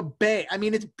the bay. I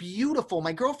mean, it's beautiful.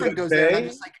 My girlfriend goes there, and I'm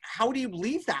just like, how do you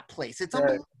leave that place? It's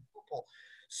unbelievable.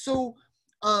 So.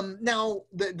 Now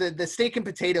the steak and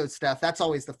potatoes stuff, that's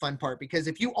always the fun part, because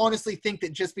if you honestly think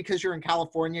that just because you're in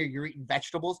California, you're eating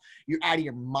vegetables, you're out of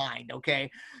your mind. Okay.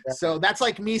 Yeah. So that's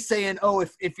like me saying, oh,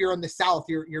 if you're in the South,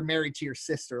 you're married to your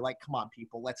sister. Like, come on,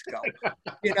 people, let's go,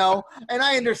 and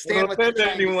I understand what they're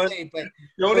trying to say, but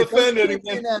don't offend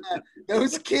anyone.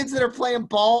 Those kids that are playing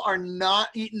ball are not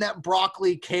eating that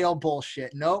broccoli kale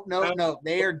bullshit. No.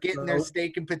 They are getting their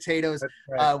steak and potatoes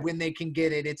when they can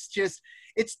get it.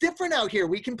 It's different out here.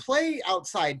 We can play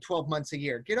outside 12 months a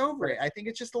year. Get over it. I think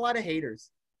it's just a lot of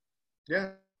haters.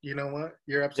 Yeah. You know what?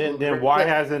 You're absolutely right. Then why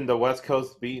hasn't the West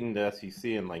Coast beaten the SEC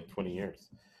in like 20 years?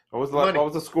 What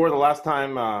was the score the last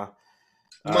time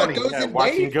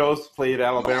Washington Ghosts played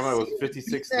Alabama? It was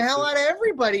 56. The hell out of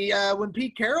everybody when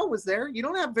Pete Carroll was there. You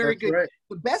don't have very good. Right.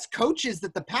 The best coaches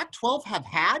that the Pac-12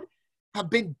 have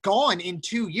been gone in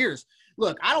 2 years.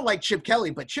 Look, I don't like Chip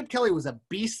Kelly, but Chip Kelly was a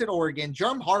beast at Oregon.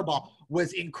 John Harbaugh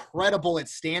was incredible at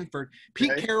Stanford.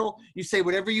 Pete Carroll, you say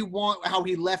whatever you want, how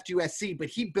he left USC, but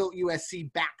he built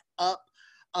USC back up.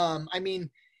 I mean,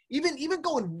 even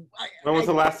going. When was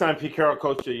the last time Pete Carroll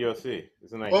coached at USC?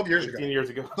 Isn't that 12 years 15 ago? Years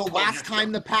ago. The last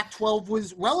time the Pac-12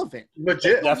 was relevant.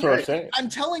 Legit. That's what I'm saying. I'm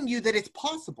telling you that it's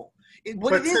possible. It's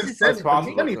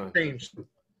possible. Changed.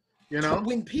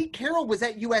 When Pete Carroll was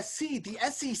at USC, the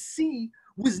SEC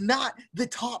was not the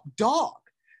top dog.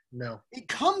 No. It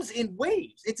comes in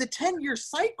waves. It's a 10-year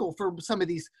cycle for some of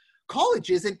these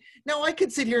colleges. And now I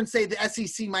could sit here and say the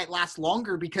SEC might last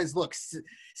longer because, look,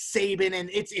 Saban, and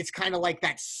it's kind of like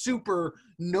that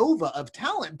supernova of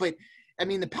talent. But, I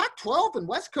mean, the Pac-12 and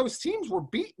West Coast teams were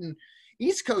beating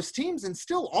East Coast teams and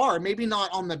still are. Maybe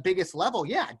not on the biggest level.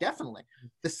 Yeah, definitely.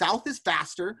 The South is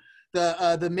faster.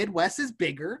 The Midwest is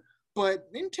bigger. But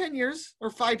in 10 years or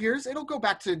 5 years, it'll go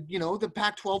back to, the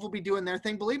Pac-12 will be doing their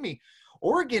thing. Believe me,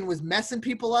 Oregon was messing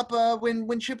people up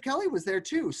when Chip Kelly was there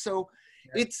too. So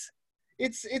it's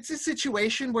a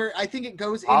situation where I think it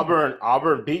goes.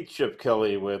 Auburn beat Chip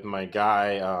Kelly with my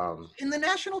guy in the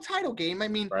national title game. I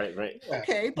mean, right.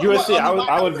 Okay, but USC.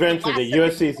 I would venture that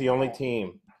USC is the only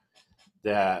team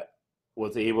that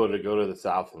was able to go to the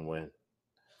South and win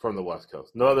from the West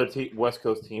Coast. No other West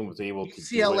Coast team was able to.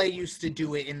 UCLA used to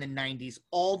do it in the 90s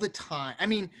all the time. I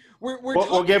mean,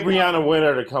 we'll get Brianna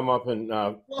Winter to come up and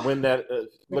win that.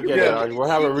 Look at that. We'll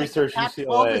have a research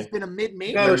UCLA. Has been a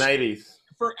mid-major in the 90s.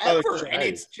 Forever, and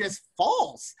it's just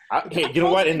false. Hey, you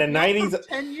know what? In the 90s,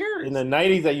 10 years. In the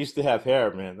 90s, I used to have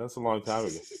hair, man. That's a long time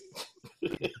ago.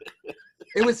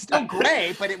 It was still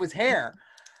gray, but it was hair.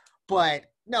 But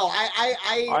no,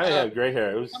 I had gray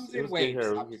hair. It was gray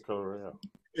hair.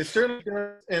 It certainly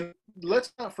does. And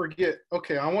let's not forget.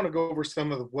 Okay, I want to go over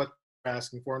some of what they're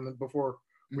asking for, and then before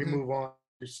we move on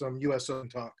to some U.S. Open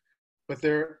talk. But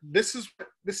this is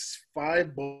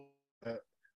 5 bullets that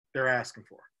they're asking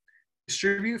for.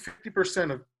 Distribute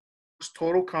 50% of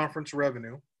total conference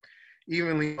revenue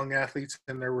evenly among athletes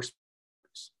and their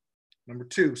respects. Number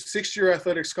 2, 6-year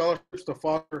athletic scholarships to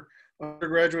foster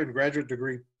undergraduate and graduate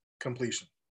degree completion.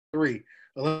 3,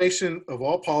 elimination of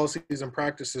all policies and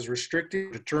practices restricting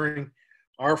or deterring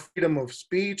our freedom of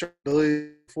speech, our ability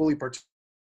to fully participate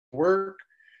in work,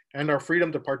 and our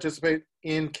freedom to participate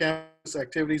in campus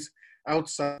activities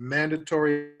outside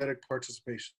mandatory athletic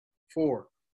participation. 4,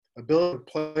 ability of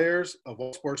players of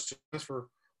all sports to transfer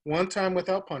one time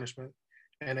without punishment,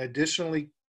 and additionally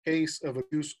case of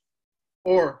abuse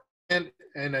and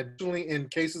additionally in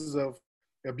cases of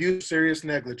abuse, serious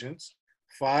negligence.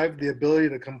 5, the ability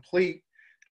to complete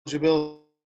eligibility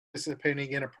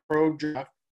participating in a pro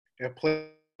draft if player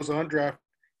goes undrafted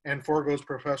and foregoes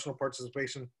professional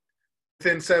participation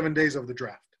within 7 days of the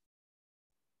draft.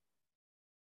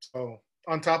 So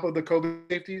on top of the COVID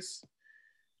safeties,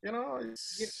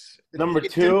 number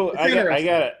 2, I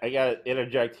gotta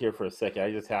interject here for a second.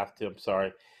 I just have to. I'm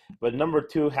sorry, but number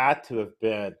 2 had to have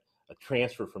been a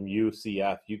transfer from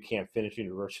UCF. You can't finish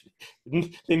university.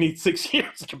 They need 6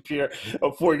 years to compare a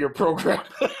 4-year program.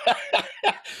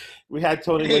 We had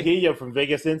Tony Mejia from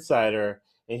Vegas Insider,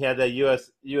 and he had that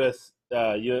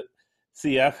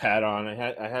UCF hat on. I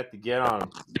had to get on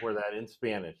for that in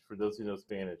Spanish. For those who know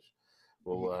Spanish,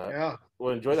 we'll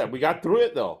enjoy that. We got through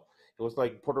it though. It was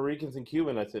like Puerto Ricans and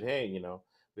Cuban. I said, hey,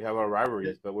 we have our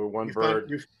rivalries, but we're one bird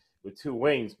with 2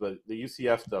 wings. But the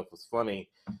UCF stuff was funny.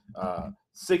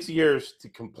 6 years to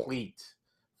complete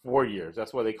 4 years.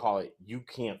 That's why they call it you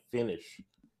can't finish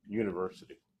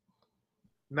university.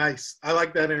 Nice. I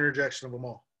like that interjection of them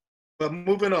all. But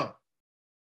moving on.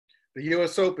 The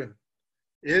U.S. Open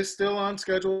is still on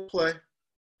schedule to play.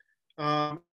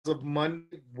 As of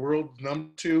Monday, world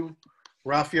number 2,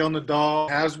 Rafael Nadal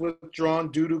has withdrawn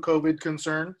due to COVID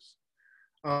concerns.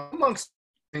 Amongst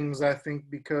things, I think,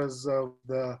 because of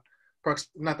the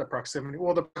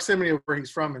proximity of where he's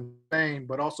from in Spain,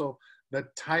 but also the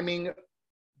timing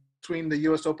between the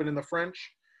U.S. Open and the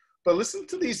French. But listen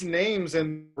to these names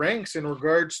and ranks in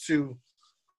regards to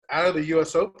out of the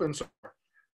U.S. Open. So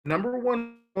number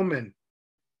 1 woman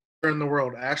in the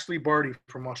world, Ashley Barty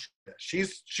from Australia.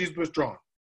 She's withdrawn.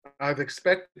 I've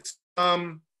expected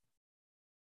some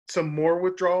more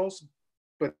withdrawals,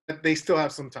 but they still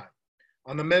have some time.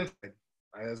 On the men's side,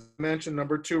 as mentioned,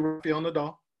 number 2, Rafael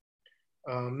Nadal.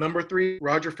 Number 3,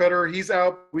 Roger Federer. He's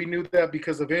out. We knew that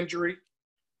because of injury.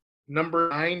 Number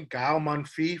 9, Gael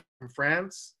Monfils from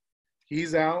France.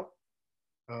 He's out.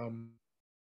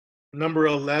 Number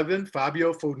 11,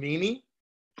 Fabio Fognini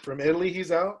from Italy.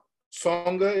 He's out.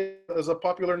 Tsonga is a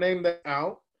popular name that's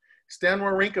out. Stan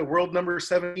Wawrinka, world number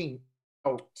 17,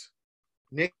 out.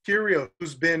 Nick Kyrgios,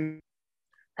 who's been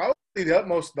probably the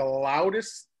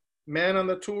loudest man on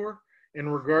the tour in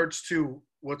regards to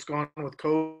what's gone on with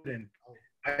COVID and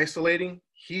isolating,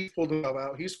 he pulled himself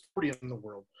out. He's 40 in the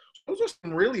world. So those are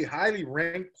some really highly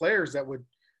ranked players that would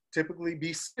typically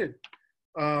be seated.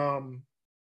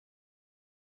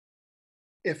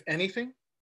 If anything,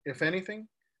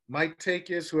 my take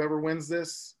is whoever wins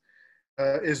this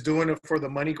is doing it for the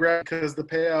money grab because the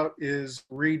payout is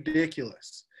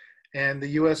ridiculous. And the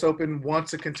U.S. Open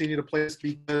wants to continue to play this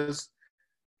because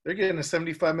they're getting a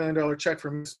 $75 million check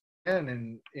from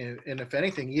ESPN. And if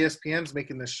anything, ESPN's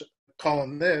making this call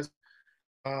on this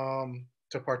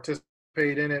to participate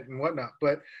in it and whatnot.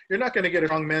 But you're not going to get a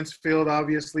strong men's field,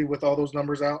 obviously, with all those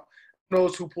numbers out. Who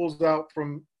knows who pulls out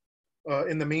from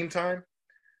in the meantime?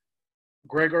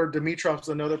 Gregor Dimitrov's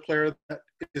another player that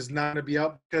is not going to be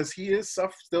out because he is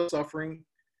still suffering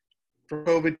from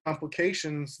COVID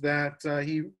complications that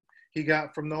he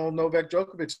got from the whole Novak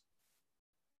Djokovic,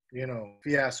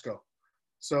 fiasco.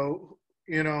 So,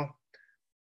 the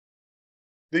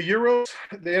Euros,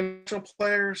 the international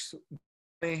players,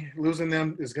 losing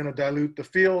them is going to dilute the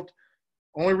field.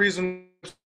 Only reason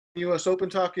U.S. Open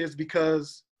talk is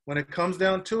because when it comes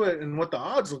down to it and what the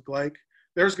odds look like,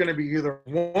 there's going to be either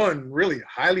one really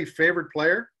highly favored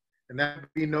player, and that would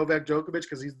be Novak Djokovic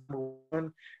because he's number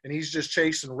one, and he's just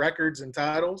chasing records and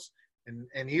titles,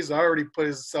 and he's already put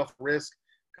himself at risk,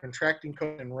 contracting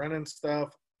COVID and running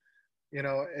stuff,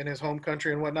 in his home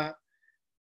country and whatnot.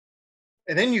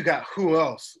 And then you got who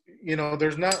else?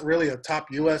 There's not really a top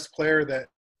U.S. player that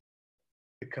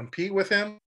could compete with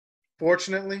him,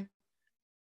 fortunately.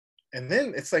 And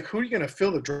then it's like, who are you going to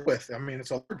fill the draw with? I mean,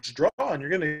 it's a large draw, and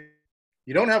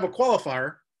you don't have a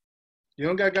qualifier. You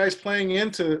don't got guys playing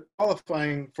into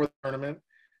qualifying for the tournament.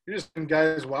 You're just giving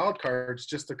guys wild cards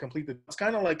just to complete it's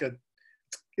kind of like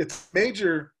it's a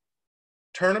major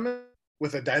tournament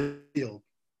with a diluted field.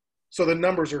 So the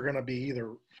numbers are going to be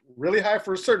either really high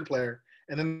for a certain player,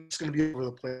 and then it's going to be over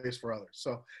the place for others.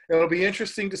 So it'll be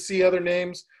interesting to see other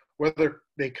names, whether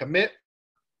they commit.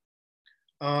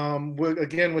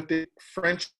 With the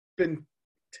French been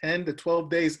 10 to 12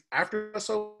 days after us,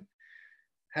 so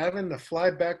having to fly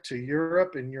back to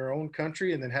Europe in your own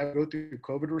country and then have to go through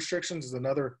COVID restrictions is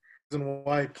another reason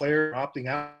why players are opting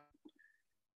out,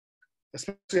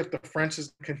 especially if the French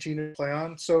is continue to play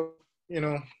on. So,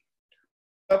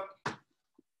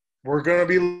 we're going to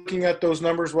be looking at those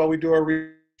numbers while we do our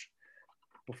research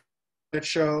before that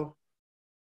show.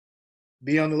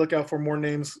 Be on the lookout for more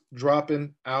names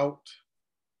dropping out.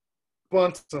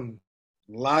 Want some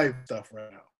live stuff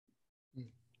right now.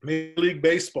 Major League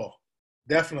Baseball,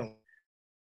 definitely.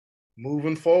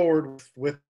 Moving forward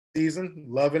with season,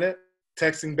 loving it.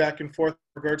 Texting back and forth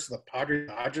in regards to the Padres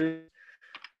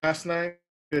last night.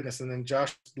 Goodness, and then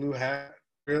Josh Blue Hat,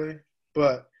 really.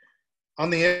 But on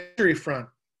the injury front,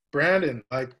 Brandon,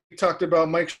 like we talked about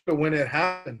Mike when it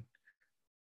happened.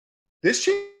 This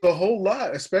changed a whole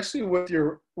lot, especially with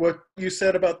what you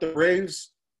said about the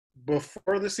Braves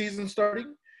before the season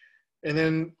starting, and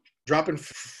then dropping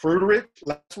Fruiterich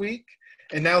last week,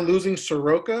 and now losing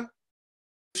Soroka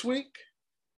this week.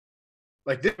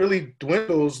 Like, this really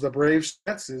dwindles the Braves'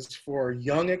 chances for a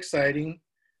young, exciting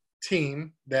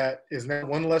team that is now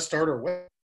one less starter away.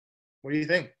 What do you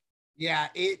think? Yeah,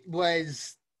 it's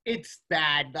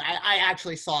bad. I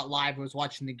actually saw it live. I was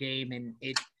watching the game, and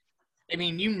they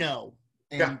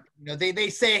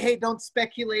say, hey, don't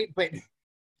speculate, but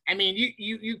I mean,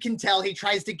 you can tell he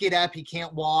tries to get up, he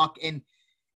can't walk, and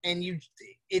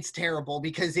it's terrible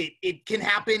because it can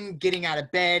happen getting out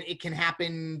of bed, it can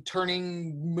happen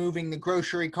moving the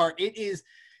grocery cart.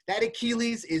 That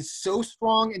Achilles is so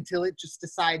strong until it just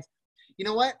decides, you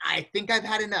know what, I think I've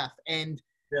had enough. And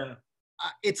yeah,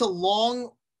 it's going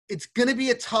to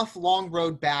be a tough, long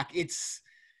road back. It's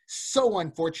so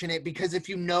unfortunate because if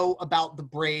you know about the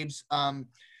Braves,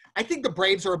 I think the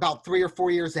Braves are about 3 or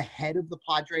 4 years ahead of the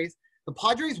Padres. The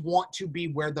Padres want to be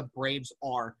where the Braves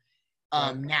are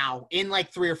now in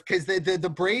like because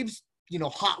the Braves,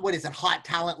 hot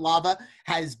talent lava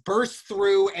has burst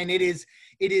through, and it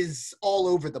is all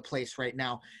over the place right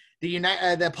now.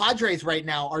 The Padres right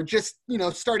now are just,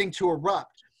 starting to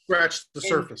erupt. Scratch the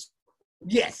surface.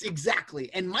 Yes,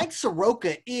 exactly. And Mike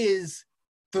Soroka is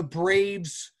the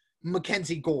Braves'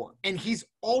 Mackenzie Gore, and he's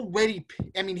already.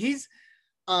 I mean, he's.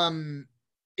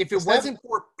 If it wasn't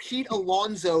for Pete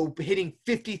Alonso hitting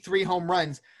 53 home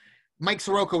runs, Mike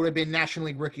Soroka would have been National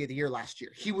League Rookie of the Year last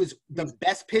year. He was the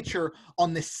best pitcher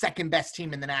on the second best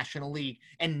team in the National League,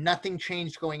 and nothing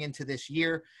changed going into this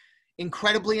year.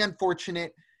 Incredibly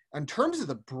unfortunate. In terms of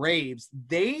the Braves,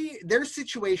 their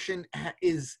situation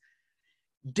is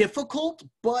difficult,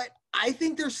 but I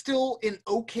think they're still in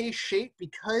okay shape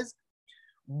because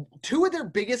two of their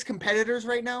biggest competitors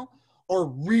right now are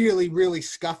really, really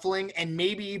scuffling, and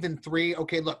maybe even three.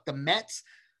 Okay, look, the Mets,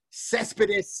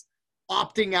 Cespedes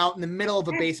opting out in the middle of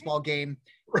a baseball game.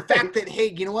 The fact that, hey,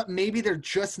 you know what, maybe they're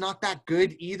just not that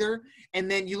good either. And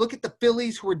then you look at the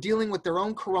Phillies, who are dealing with their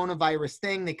own coronavirus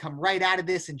thing. They come right out of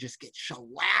this and just get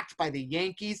shellacked by the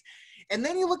Yankees. And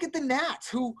then you look at the Nats,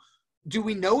 who Do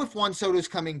we know if Juan Soto's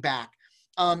coming back?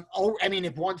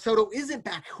 If Juan Soto isn't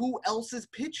back, who else is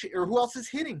pitching or who else is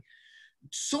hitting?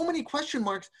 So many question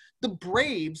marks. The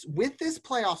Braves, with this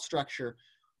playoff structure,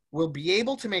 will be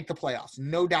able to make the playoffs,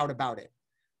 no doubt about it.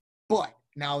 But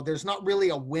now there's not really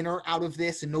a winner out of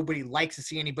this, and nobody likes to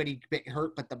see anybody get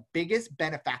hurt. But the biggest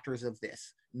benefactors of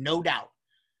this, no doubt,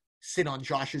 sit on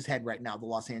Josh's head right now, the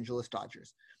Los Angeles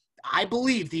Dodgers. I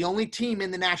believe the only team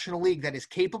in the National League that is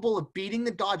capable of beating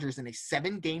the Dodgers in a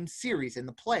 7-game series in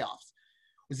the playoffs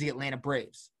was the Atlanta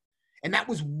Braves. And that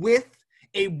was with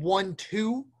a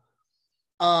 1-2.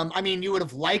 You would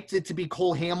have liked it to be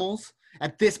Cole Hamels.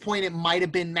 At this point, it might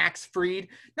have been Max Fried.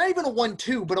 Not even a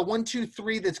 1-2, but a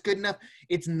 1-2-3 that's good enough.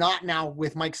 It's not now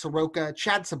with Mike Soroka.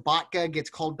 Chad Sabatka gets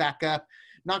called back up.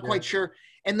 Not quite sure.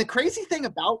 And the crazy thing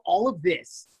about all of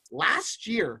this, last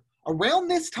year, around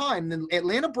this time, the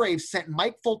Atlanta Braves sent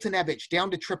Mike Foltynewicz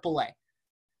down to AAA.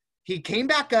 He came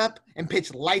back up and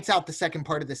pitched lights out the second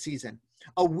part of the season.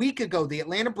 A week ago, the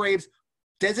Atlanta Braves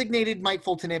designated Mike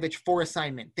Foltynewicz for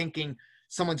assignment, thinking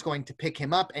someone's going to pick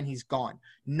him up, and he's gone.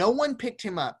 No one picked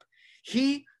him up.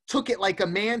 He took it like a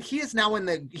man. He is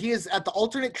at the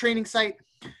alternate training site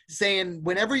saying,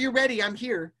 whenever you're ready, I'm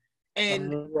here.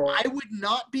 And I would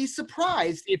not be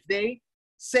surprised if they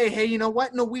say, hey, you know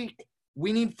what? In a week,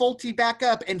 we need Folty back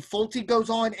up, and Folty goes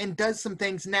on and does some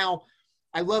things. Now,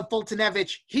 I love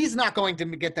Foltynewicz. He's not going to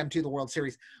get them to the World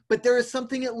Series, but there is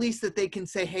something at least that they can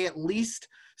say, hey, at least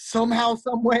somehow,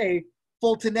 some way,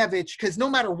 Foltynewicz, because no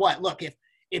matter what, look,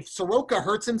 if Soroka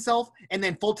hurts himself and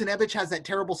then Foltynewicz has that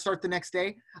terrible start the next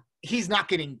day, he's not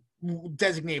getting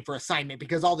designated for assignment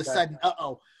because all of a sudden,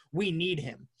 we need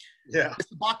him. Yeah. The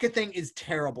Sabatka thing is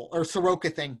terrible, or Soroka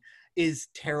thing is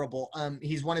terrible.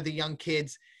 He's one of the young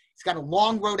kids. He's got a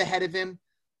long road ahead of him.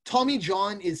 Tommy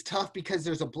John is tough because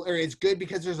it's good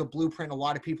because there's a blueprint. A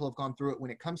lot of people have gone through it. When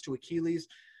it comes to Achilles,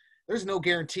 there's no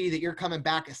guarantee that you're coming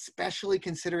back, especially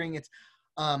considering it's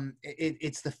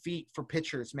the feet for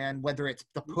pitchers, man. Whether it's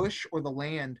the push or the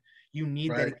land, you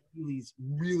need that Achilles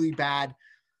really bad.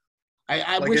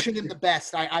 I'm wishing him the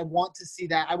best. I want to see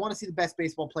that. I want to see the best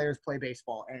baseball players play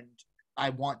baseball, and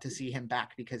I want to see him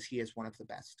back because he is one of the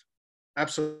best.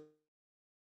 Absolutely.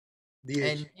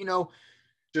 And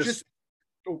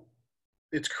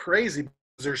it's crazy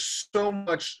because there's so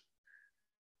much.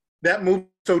 That move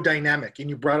so dynamic, and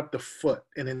you brought up the foot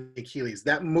and in the Achilles.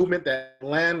 That movement, that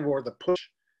land war, the push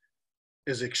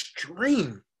is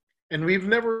extreme, and we've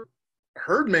never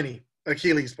heard many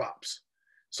Achilles pops.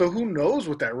 So who knows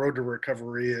what that road to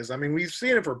recovery is? I mean, we've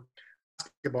seen it for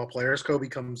basketball players. Kobe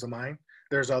comes to mind.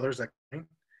 There's others that come.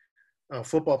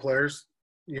 Football players,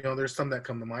 there's some that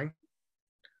come to mind.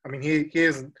 I mean, he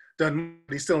hasn't done.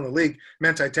 He's still in the league.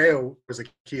 Manti Te'o was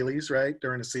Achilles, right,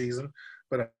 during the season,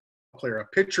 but a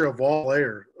pitcher of all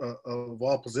of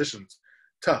all positions.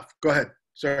 Tough. Go ahead,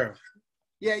 Sarah.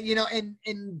 Yeah, and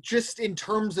just in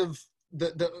terms of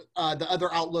the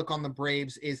other outlook on the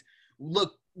Braves is,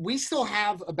 look, we still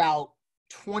have about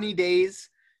 20 days,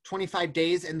 25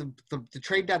 days, and the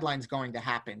trade deadline is going to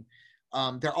happen.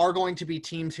 There are going to be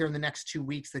teams here in the next 2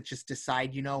 weeks that just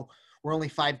decide, we're only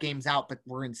 5 games out, but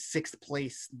we're in 6th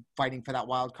place fighting for that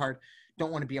wild card.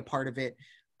 Don't want to be a part of it.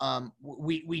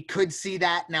 We could see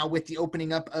that now with the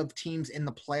opening up of teams in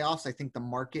the playoffs. I think the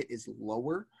market is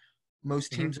lower.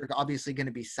 Most teams are obviously going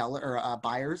to be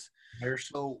buyers.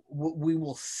 So we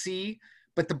will see.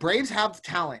 But the Braves have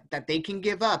talent that they can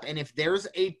give up, and if there's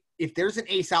an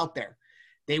ace out there,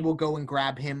 they will go and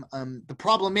grab him. The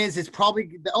problem is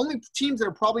probably the only teams that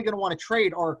are probably going to want to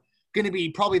trade are going to be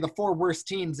probably the 4 worst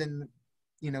teams, and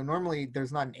normally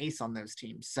there's not an ace on those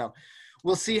teams. So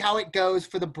we'll see how it goes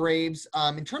for the Braves.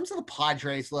 In terms of the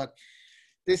Padres, look,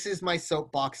 this is my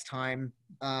soapbox time.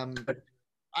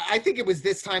 I think it was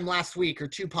this time last week or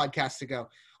 2 podcasts ago.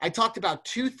 I talked about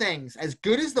 2 things. As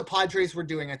good as the Padres were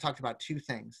doing, I talked about 2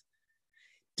 things.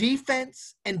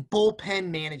 Defense and bullpen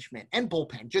management. And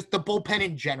bullpen, just the bullpen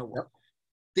in general. Yep.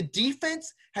 The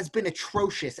defense has been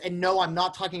atrocious. And no, I'm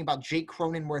not talking about Jake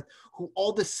Cronenworth, who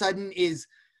all of a sudden is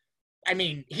 –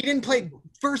 he didn't play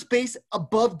first base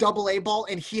above AA ball,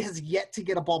 and he has yet to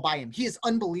get a ball by him. He is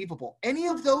unbelievable. Any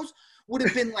of those would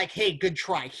have been like, hey, good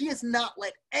try. He has not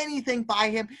let anything by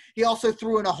him. He also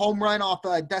threw in a home run off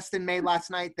Dustin May last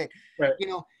night that,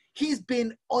 he's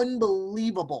been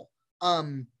unbelievable.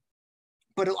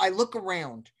 But I look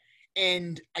around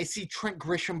and I see Trent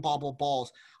Grisham bobble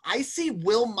balls. I see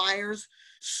Will Myers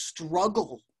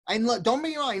struggle. And look, don't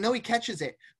get me wrong, I know he catches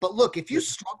it. But look, if you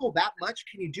struggle that much,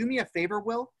 can you do me a favor,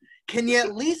 Will? Can you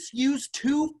at least use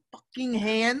 2 fucking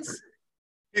hands?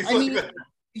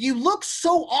 You look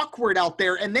so awkward out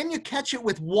there, and then you catch it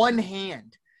with 1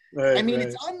 hand. Right, I mean, right.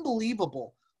 it's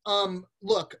unbelievable.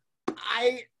 Look,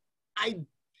 I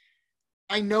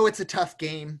know it's a tough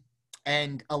game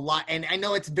and I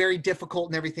know it's very difficult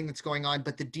and everything that's going on,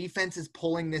 but the defense is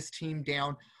pulling this team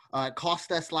down. It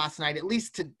cost us last night, at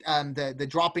least to the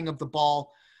dropping of the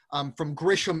ball from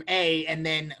Grisham and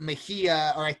then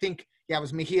Mejia, or I think, yeah, it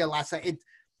was Mejia last night. It's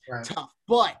tough.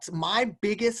 But my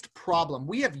biggest problem,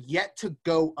 we have yet to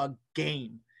go a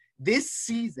game this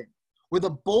season where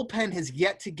the bullpen has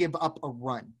yet to give up a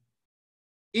run.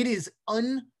 It is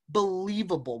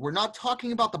unbelievable. We're not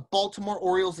talking about the Baltimore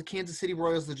Orioles, the Kansas City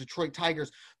Royals, the Detroit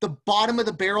Tigers, the bottom of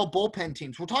the barrel bullpen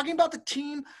teams. We're talking about the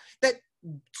team that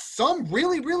some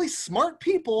really, really smart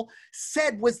people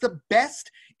said was the best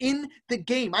in the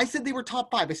game. I said they were top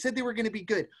 5. I said they were going to be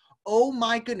good. Oh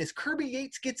my goodness. Kirby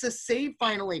Yates gets a save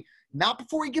finally. Not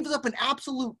before he gives up an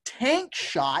absolute tank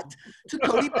shot to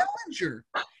Cody Bellinger.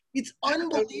 It's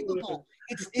unbelievable.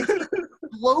 It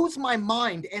blows my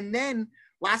mind. And then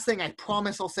last thing I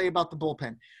promise I'll say about the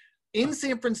bullpen. In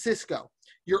San Francisco,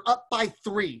 you're up by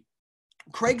 3.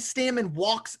 Craig Stammen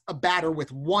walks a batter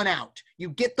with 1 out. You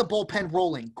get the bullpen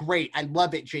rolling. Great. I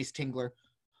love it, Jace Tingler.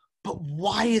 But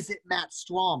why is it Matt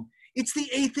Strahm? It's the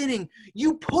 8th inning.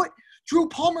 You put Drew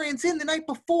Pomeranz in the night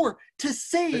before to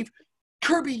save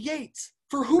Kirby Yates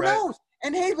for who knows.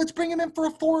 And hey, let's bring him in for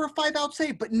a 4 or 5 out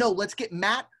save. But no, let's get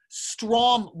Matt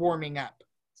Strahm warming up.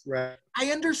 Right.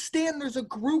 I understand there's a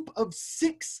group of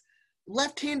 6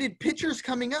 left-handed pitchers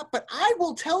coming up, but I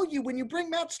will tell you, when you bring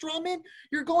Matt Strahm in,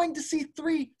 you're going to see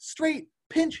 3 straight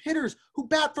pinch hitters who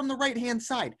bat from the right-hand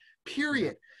side,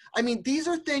 period. I mean, these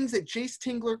are things that Jace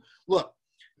Tingler, look,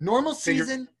 normal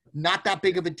season, not that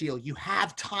big of a deal. You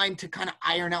have time to kind of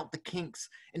iron out the kinks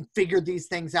and figure these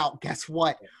things out. Guess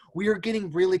what? We are getting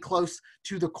really close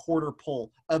to the quarter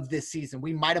pole of this season.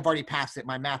 We might have already passed it.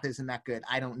 My math isn't that good.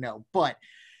 I don't know. But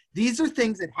these are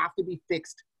things that have to be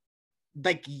fixed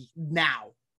like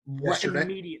now,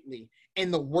 immediately.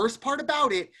 And the worst part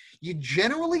about it, you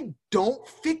generally don't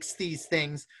fix these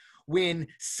things when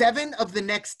 7 of the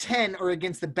next 10 are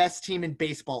against the best team in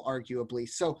baseball, arguably.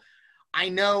 So I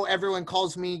know everyone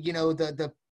calls me,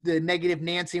 the negative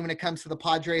Nancy when it comes to the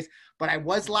Padres, but I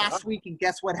was last week, and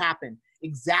guess what happened?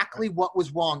 Exactly what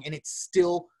was wrong, and it's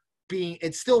still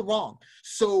wrong.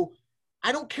 So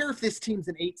I don't care if this team's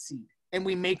an 8 seed and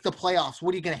we make the playoffs.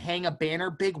 What are you going to hang a banner?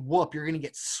 Big whoop. You're going to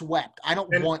get swept. I don't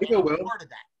want any part of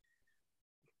that.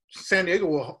 San Diego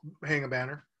will hang a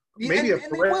banner. Maybe and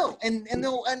they will.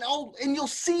 And you'll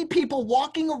see people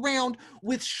walking around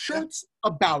with shirts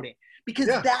about it, because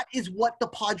that is what the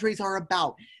Padres are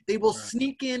about. They will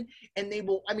sneak in and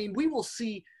we will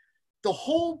see the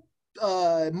whole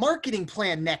marketing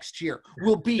plan next year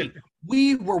will be,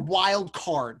 we were wild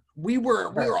card. We were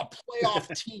a playoff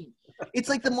team. It's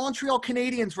like the Montreal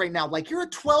Canadiens right now. Like, you're a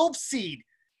 12 seed.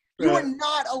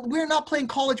 We're not playing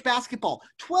college basketball.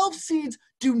 12 seeds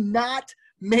do not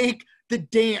make the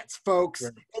dance, folks.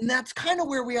 Right. And that's kind of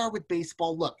where we are with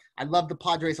baseball. Look, I love the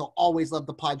Padres. I'll always love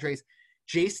the Padres.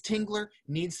 Jace Tingler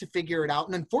needs to figure it out.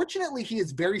 And unfortunately, he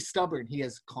is very stubborn. He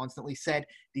has constantly said,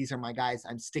 these are my guys.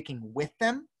 I'm sticking with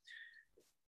them.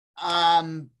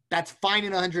 That's fine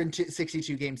in a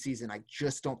 162 game season. I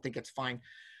just don't think it's fine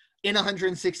in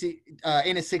a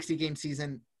 60 game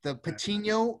season. The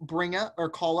Patino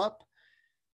call up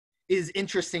is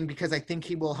interesting because I think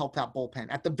he will help that bullpen.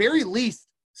 At the very least,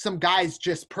 some guys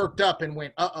just perked up and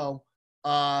went,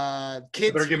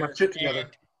 kids better get my shit together.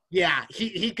 Yeah,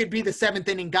 he could be the 7th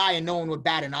inning guy and no one would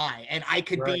bat an eye. And I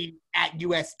could be at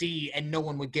USD and no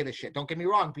one would give a shit. Don't get me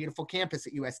wrong, beautiful campus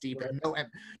at USD, but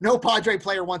no Padre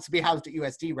player wants to be housed at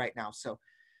USD right now. So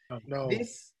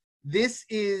this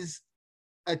is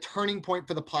a turning point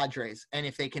for the Padres. And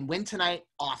if they can win tonight,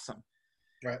 awesome.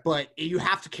 Right. But you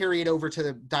have to carry it over to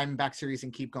the Diamondback series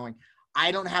and keep going.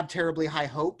 I don't have terribly high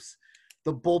hopes.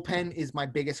 The bullpen is my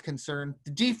biggest concern.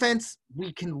 The defense,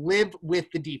 we can live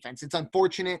with the defense. It's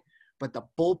unfortunate, but the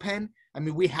bullpen,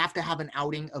 we have to have an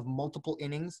outing of multiple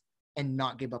innings and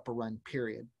not give up a run,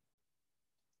 period.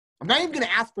 I'm not even going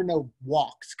to ask for no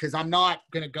walks because I'm not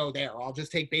going to go there. I'll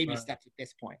just take baby steps at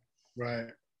this point. Right.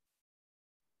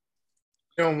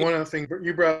 One other thing,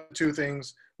 you brought up 2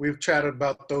 things. We've chatted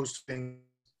about those things.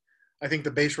 I think the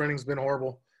base running's been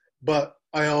horrible, but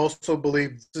I also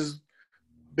believe this is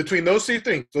between those 2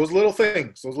 things, those little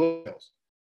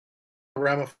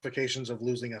ramifications of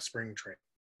losing a spring training.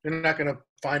 You're not going to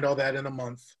find all that in a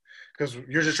month because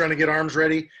you're just trying to get arms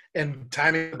ready and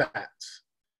timing the bats.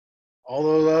 All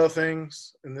those other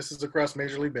things, and this is across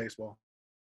Major League Baseball.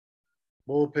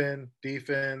 Bullpen,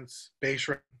 defense, base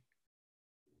running.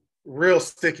 Real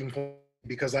sticking point,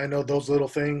 because I know those little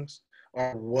things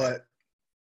are what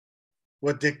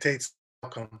what dictates the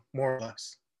outcome, more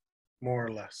or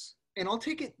less. And I'll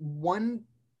take it one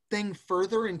thing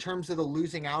further in terms of the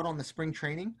losing out on the spring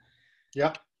training.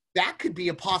 Yeah. That could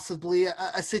be possibly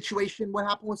a situation what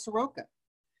happened with Soroka.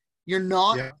 You're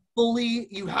not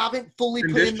you haven't fully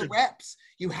put in the reps.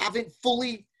 You haven't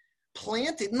fully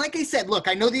planted. And like I said, look,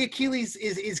 I know the Achilles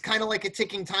is kind of like a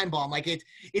ticking time bomb. Like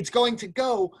it's going to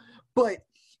go, but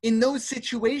in those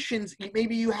situations,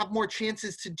 maybe you have more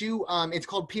chances to do, it's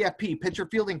called PFP, pitcher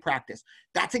fielding practice.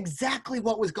 That's exactly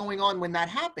what was going on when that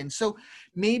happened. So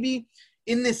maybe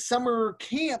in this summer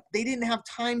camp, they didn't have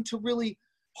time to really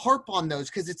harp on those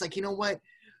because it's like, you know what?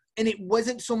 And it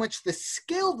wasn't so much the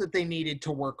skill that they needed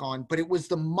to work on, but it was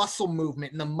the muscle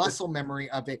movement and the muscle memory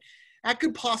of it. That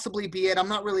could possibly be it. I'm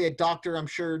not really a doctor. I'm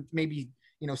sure maybe,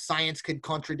 science could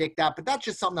contradict that, but that's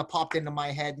just something that popped into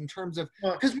my head in terms of,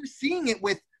 because we're seeing it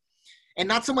with, and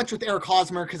not so much with Eric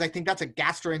Hosmer, because I think that's a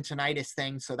gastroenteritis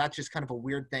thing. So that's just kind of a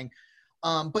weird thing.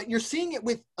 But you're seeing it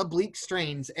with oblique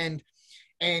strains and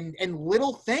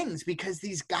little things because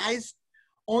these guys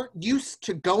aren't used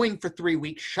to going for 3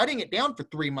 weeks, shutting it down for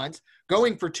 3 months,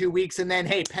 going for 2 weeks, and then,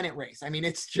 hey, pennant race. I mean,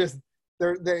 it's just,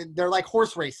 they're like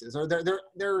horse races, or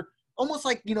they're almost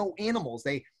like, animals.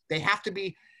 They have to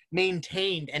be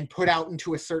maintained and put out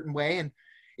into a certain way. And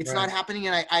it's not happening.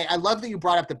 And I love that you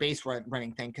brought up the base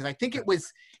running thing, because I think it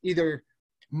was either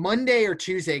Monday or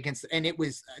Tuesday and it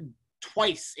was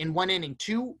twice in one inning,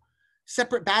 2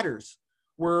 separate batters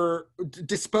were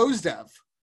disposed of.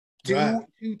 Two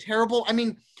terrible. I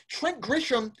mean, Trent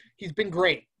Grisham, he's been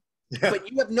great. Yeah.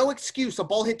 But you have no excuse. A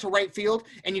ball hit to right field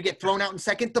and you get thrown out in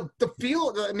second. The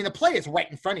field, the play is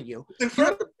right in front of you. You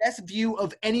have the best view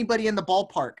of anybody in the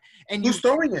ballpark. And who's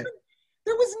throwing it?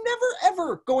 There was never,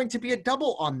 ever going to be a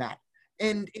double on that.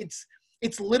 And it's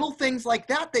little things like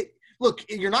that look,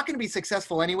 you're not going to be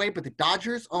successful anyway, but the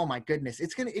Dodgers, oh my goodness,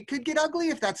 it could get ugly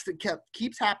if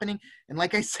keeps happening. And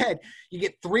like I said, you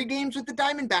get 3 games with the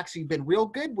Diamondbacks you've been real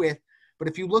good with. But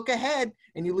if you look ahead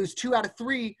and you lose 2 out of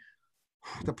 3,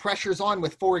 the pressure's on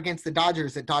with 4 against the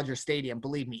Dodgers at Dodger Stadium.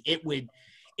 Believe me, it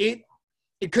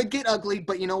could get ugly,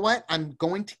 but you know what? I'm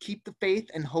going to keep the faith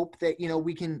and hope that,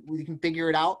 we can figure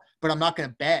it out, but I'm not going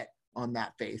to bet on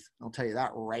that faith. I'll tell you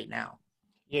that right now.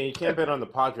 Yeah, you can't bet on the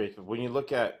Padres, but when you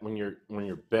look at when you're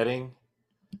betting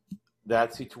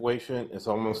that situation, it's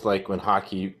almost like when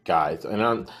hockey guys, and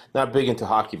I'm not big into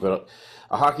hockey, but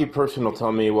a hockey person will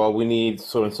tell me, well, we need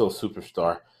so-and-so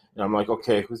superstar. And I'm like,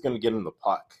 okay, who's going to get him the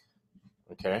puck?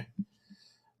 Okay.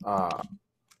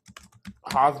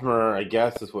 Hosmer, I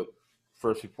guess, is what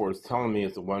First Report is telling me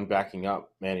is the one backing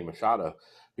up Manny Machado,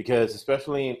 because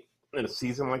especially in a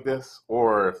season like this,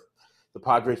 or if the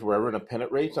Padres were ever in a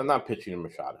pennant race, I'm not pitching to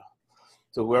Machado.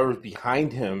 So whoever's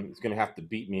behind him is going to have to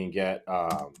beat me and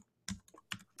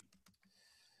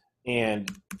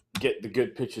get the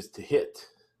good pitches to hit,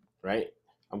 right?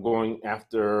 I'm going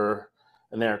after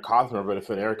an Eric Hosmer, but if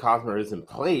an Eric Hosmer isn't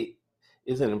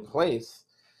in place,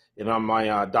 and on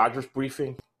my Dodgers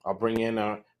briefing, I'll bring in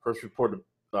First Report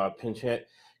pinch hit,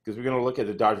 because we're going to look at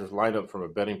the Dodgers lineup from a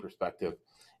betting perspective.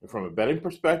 And from a betting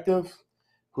perspective,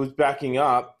 who's backing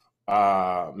up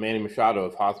Manny Machado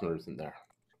if Hosmer isn't there?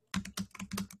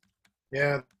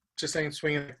 Yeah, just ain't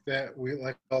swinging like that. We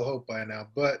like all hope by now.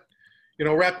 But,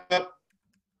 wrap up.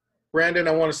 Brandon,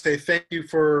 I want to say thank you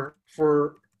for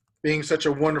being such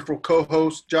a wonderful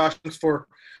co-host. Josh, thanks for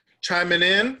chiming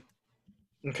in.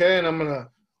 Okay, and I'm going to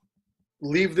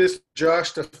leave this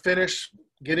Josh to finish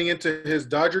getting into his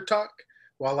Dodger talk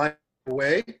while I'm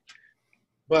away.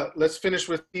 But let's finish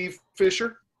with Steve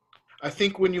Fisher. I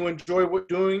think when you enjoy what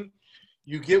you're doing,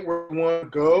 you get where you want to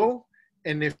go.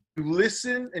 And if you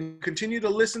listen and continue to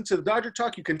listen to the Dodger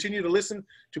talk, you continue to listen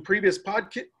to previous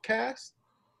podcasts,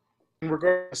 in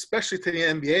regard especially to the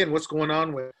NBA and what's going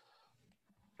on with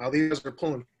how these guys are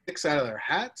pulling picks out of their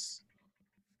hats.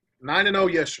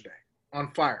 9-0 yesterday,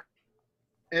 on fire.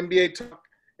 NBA talk,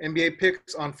 NBA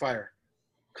picks on fire.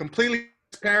 Completely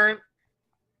transparent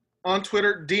on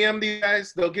Twitter. DM these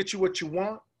guys; they'll get you what you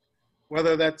want.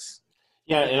 Whether that's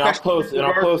and I'll post the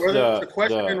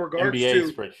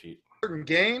NBA spreadsheet. Certain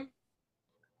game,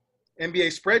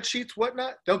 NBA spreadsheets,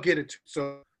 whatnot. They'll get it.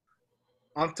 So,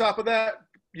 on top of that,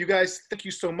 you guys, thank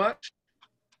you so much.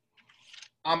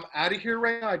 I'm out of here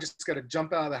right now. I just got to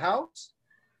jump out of the house,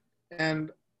 and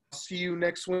I'll see you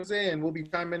next Wednesday. And we'll be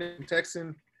chiming in and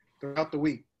texting throughout the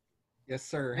week. Yes,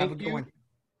 sir. Have a good one.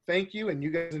 Thank you, and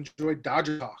you guys enjoy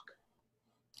Dodger Talk.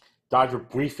 Dodger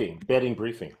briefing, betting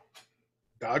briefing.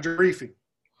 Dodger briefing.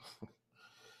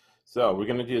 So we're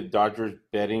going to do a Dodgers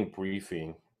betting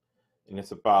briefing, and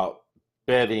it's about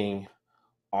betting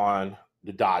on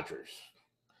the Dodgers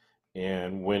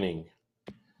and winning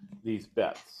these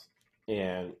bets.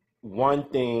 And one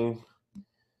thing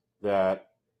that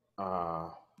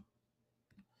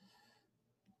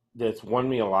that's won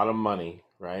me a lot of money,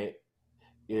 right,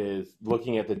 is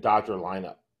looking at the Dodger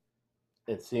lineup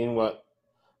and seeing what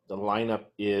the lineup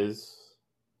is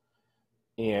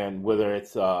and whether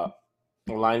it's a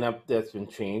lineup that's been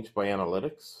changed by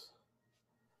analytics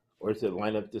or is it a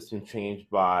lineup that's been changed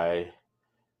by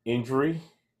injury.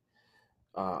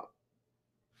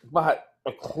 But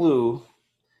a clue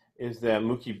is that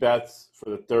Mookie Betts,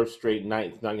 for the third straight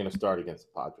night, is not going to start against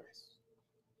the Padres.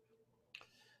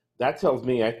 That tells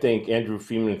me I think Andrew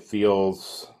Friedman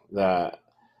feels that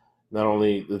not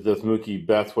only does Mookie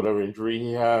Betts, whatever injury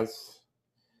he has,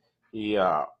 he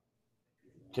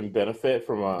can benefit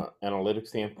from an analytic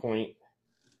standpoint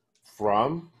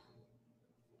from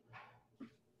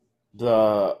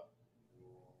the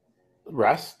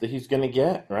rest that he's going to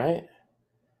get, right?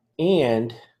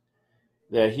 And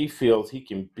that he feels he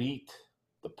can beat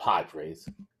the Padres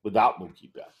without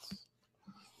Mookie Betts.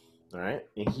 All right?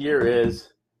 And here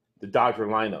is the Dodger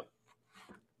lineup.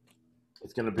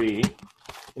 It's going to be,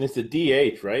 and it's a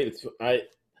DH, right? I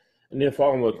need to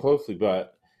follow him more closely,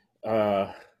 but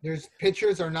there's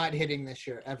pitchers are not hitting this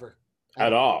year ever.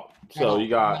 At all. So you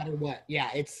got, no matter what. Yeah,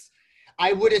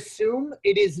 I would assume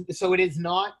it is. So it is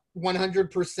not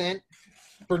 100%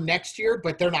 for next year,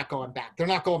 but they're not going back. They're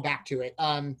not going back to it.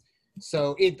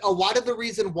 So a lot of the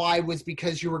reason why was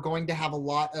because you were going to have a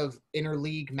lot of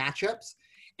interleague matchups,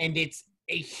 and it's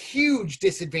a huge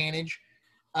disadvantage.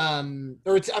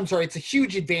 It's a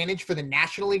huge advantage for the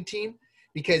National League team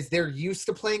because they're used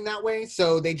to playing that way.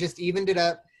 So they just evened it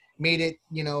up, made it,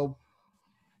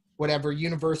 whatever,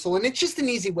 universal. And it's just an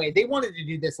easy way. They wanted to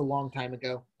do this a long time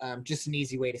ago. Just an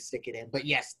easy way to stick it in. But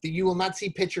yes, you will not see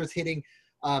pitchers hitting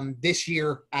this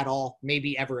year at all,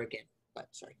 maybe ever again. But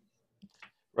sorry.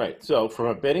 Right. So from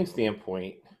a betting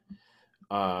standpoint,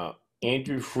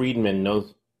 Andrew Friedman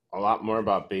knows a lot more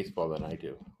about baseball than I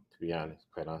do, to be honest,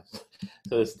 quite honest.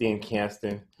 So is Stan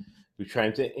Kasten, who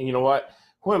trying to, and you know what?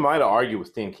 Who am I to argue with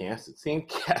Stan Kasten? Stan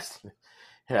Kasten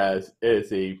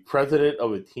is a president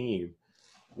of a team,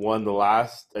 won the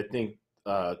last, I think,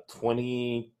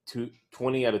 20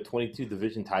 out of 22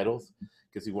 division titles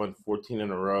because he won 14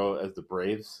 in a row as the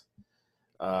Braves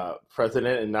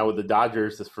president, and now with the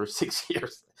Dodgers, his first 6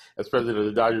 years as president of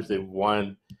the Dodgers, they've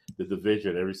won the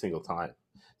division every single time.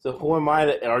 So who am I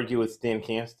to argue with Stan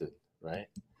Kasten, right?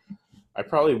 I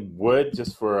probably would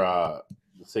just for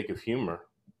the sake of humor.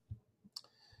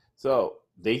 So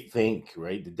they think,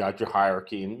 right, the Dodger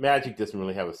hierarchy, and Magic doesn't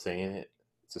really have a say in it.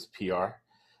 It's just PR.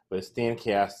 But it's Stan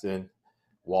Kasten,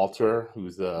 Walter,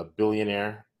 who's a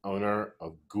billionaire owner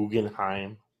of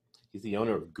Guggenheim. He's the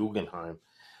owner of Guggenheim,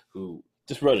 who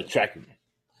just wrote a check and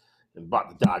bought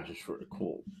the Dodgers for a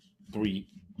cool $3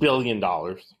 billion. They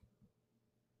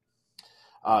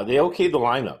okayed the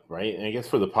lineup, right? And I guess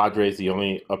for the Padres, the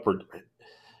only upper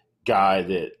guy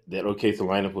that okays the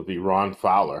lineup would be Ron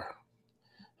Fowler.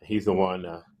 He's the one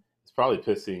that's probably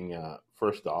pissing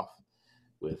first off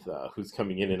with who's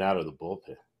coming in and out of the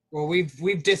bullpen. Well,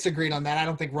 we've disagreed on that. I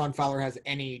don't think Ron Fowler has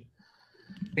any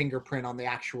fingerprint on the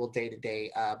actual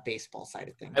day-to-day baseball side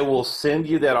of things. I will send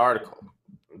you that article,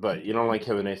 but you don't like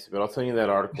Kevin Acee, but I'll send you that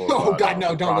article. Oh, God,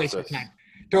 no, don't waste your time.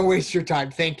 Don't waste your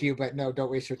time. Thank you, but no, don't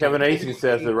waste your time. Kevin Acee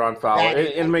says that Ron Fowler.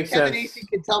 It makes sense. Kevin Acee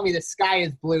can tell me the sky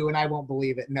is blue, and I won't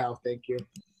believe it. No, thank you.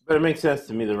 But it makes sense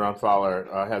to me that Ron Fowler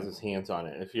has his hands on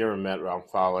it. If you ever met Ron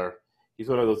Fowler, he's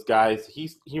one of those guys.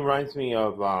 He reminds me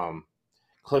of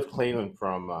Cliff Clavin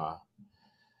from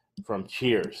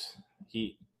Cheers.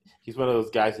 He's one of those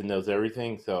guys that knows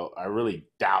everything. So I really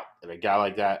doubt that a guy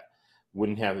like that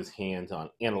wouldn't have his hands on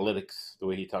analytics, the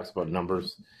way he talks about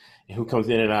numbers, and who comes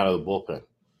in and out of the bullpen.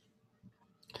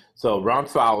 So Ron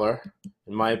Fowler,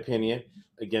 in my opinion,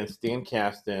 against Stan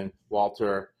Kasten,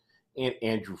 Walter, and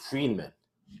Andrew Friedman,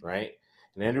 right?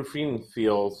 And Andrew Friedman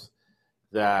feels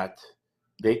that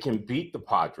they can beat the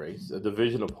Padres, a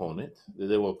division opponent that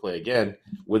they will play again,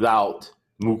 without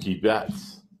Mookie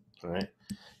Betts, right?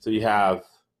 So you have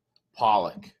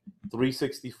Pollock,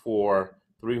 364,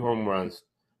 3 home runs,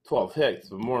 12 hits.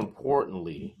 But more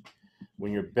importantly,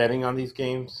 when you're betting on these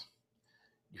games,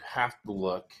 you have to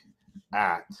look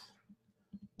at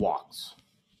walks,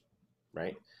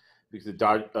 right? Because the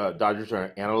Dodgers are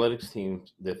an analytics team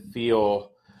that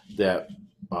feel that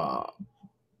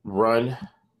run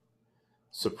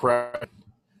suppression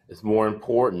is more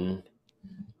important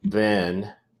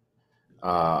than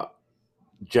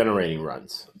generating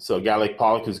runs. So a guy like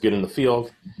Pollock is good in the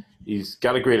field. He's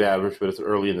got a great average, but it's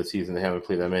early in the season. They haven't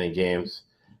played that many games.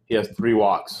 He has 3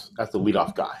 walks. That's the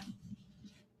leadoff guy.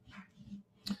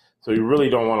 So you really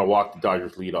don't want to walk the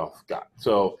Dodgers leadoff guy.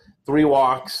 So 3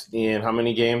 walks in how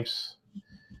many games?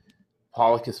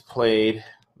 Pollock has played.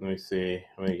 Let me see.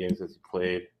 How many games has he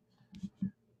played?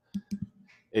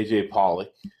 A.J.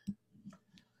 Pollock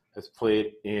has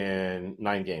played in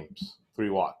 9 games, 3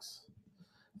 walks.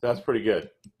 That's pretty good.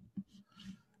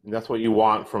 And that's what you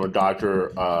want from a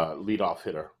Dodger leadoff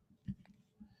hitter.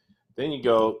 Then you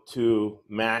go to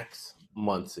Max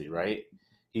Muncy, right?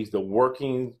 He's the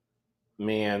working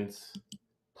man's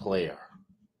player.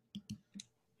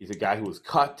 He's a guy who was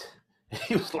cut.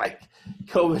 He was like,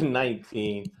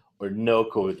 COVID-19 or no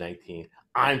COVID-19,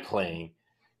 I'm playing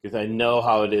because I know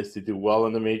how it is to do well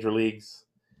in the major leagues,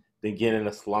 then get in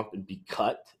a slump and be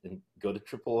cut and go to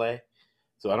AAA.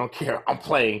 So I don't care. I'm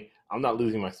playing. I'm not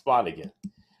losing my spot again.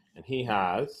 And he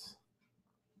has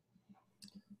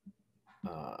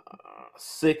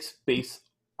 6 base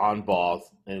on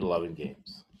balls in 11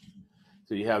 games.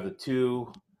 So you have the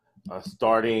 2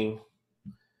 starting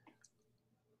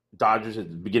Dodgers at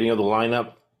the beginning of the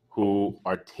lineup who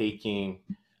are taking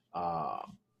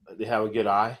they have a good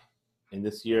eye. And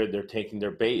this year they're taking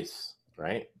their base,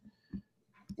 right?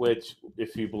 Which,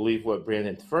 if you believe what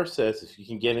Brandon first says, if you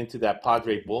can get into that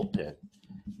Padre bullpen,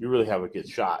 you really have a good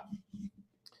shot.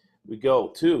 We go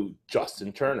to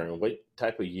Justin Turner. What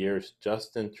type of year is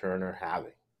Justin Turner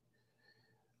having?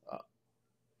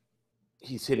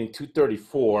 He's hitting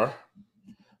 .234,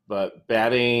 but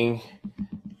batting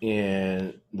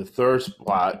in the 3rd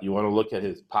spot. You want to look at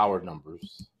his power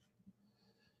numbers.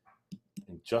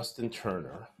 And Justin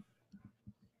Turner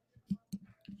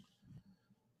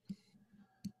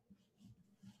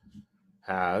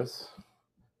has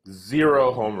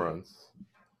 0 home runs,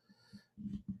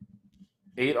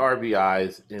 8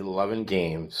 RBIs in 11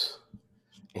 games,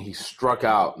 and he struck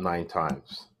out 9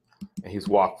 times, and he's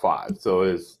walked 5. So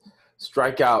his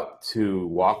strikeout to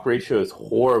walk ratio is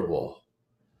horrible.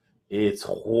 It's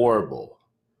horrible.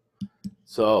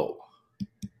 So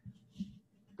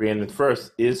Brandon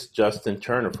first, is Justin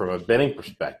Turner, from a betting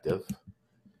perspective,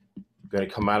 going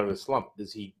to come out of his slump?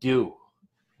 Is he due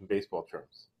in baseball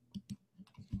terms?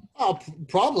 Oh,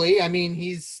 probably. I mean,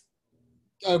 he's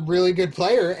a really good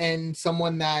player and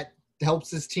someone that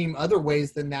helps his team other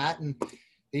ways than that. And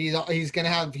he's always going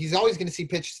to see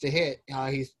pitches to hit.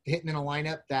 He's hitting in a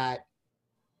lineup that,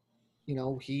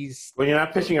 he's. Well, you're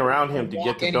not pitching around him to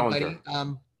get to Bellinger.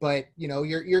 But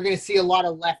you're going to see a lot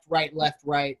of left,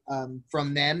 right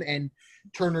from them. And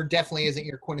Turner definitely isn't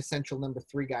your quintessential number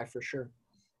 3 guy for sure.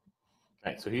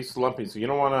 All right, so he's slumping. So you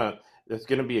don't want to. That's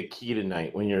going to be a key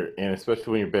tonight and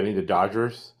especially when you're betting the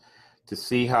Dodgers, to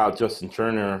see how Justin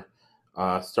Turner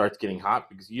starts getting hot,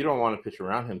 because you don't want to pitch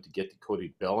around him to get to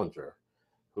Cody Bellinger,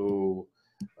 who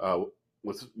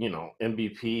was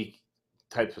MVP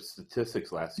types of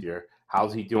statistics last year.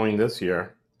 How's he doing this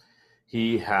year?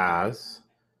 He has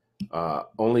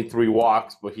only 3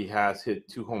 walks, but he has hit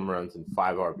 2 home runs and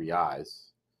 5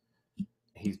 RBIs.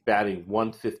 He's batting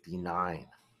 .159.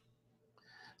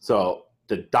 So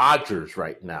the Dodgers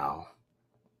right now,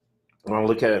 I want to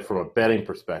look at it from a betting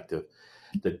perspective.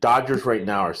 The Dodgers right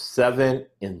now are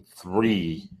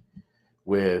 7-3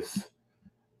 with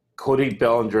Cody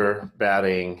Bellinger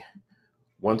batting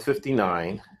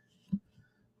 .159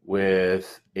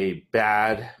 with a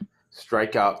bad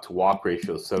strikeout to walk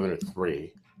ratio of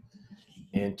 7-3,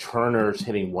 and Turner's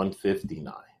hitting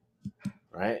 .159,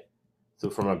 right? So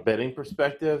from a betting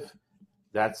perspective,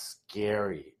 that's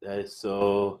scary. That is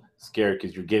so scary,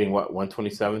 because you're getting,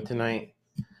 127 tonight?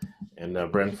 And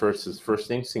Brandon First's first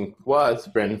instinct was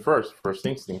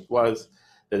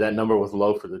that number was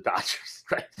low for the Dodgers,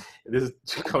 right? And this is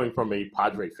coming from a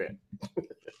Padre fan.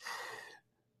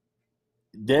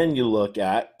 Then you look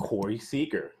at Corey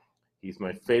Seager. He's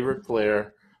my favorite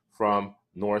player from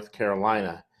North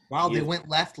Carolina. Wow, they went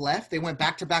left. They went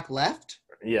back-to-back left?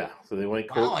 Yeah, so they went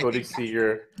Cody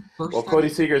Seager. Well, Cody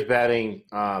Seager's batting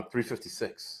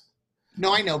 .356.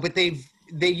 No, I know, but they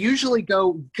usually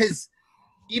go, because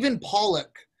even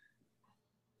Pollock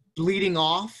leading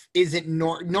off isn't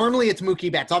normally it's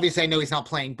Mookie Betts. Obviously, I know he's not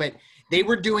playing, but they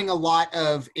were doing a lot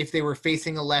of, if they were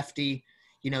facing a lefty,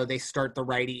 they start the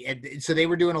righty. And so they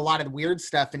were doing a lot of weird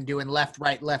stuff and doing left,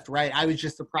 right. I was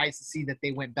just surprised to see that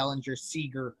they went Bellinger,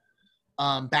 Seager,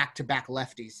 back-to-back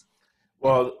lefties.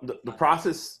 Well, the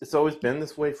process, it's always been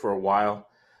this way for a while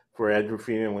for Andrew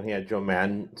Freeman when he had Joe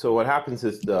Madden. So what happens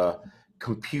is the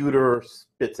computer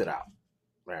spits it out,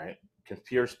 right?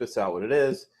 Computer spits out what it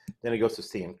is. Then it goes to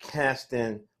Stan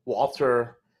Kasten,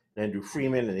 Walter, and Andrew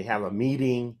Freeman, and they have a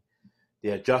meeting. They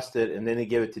adjust it, and then they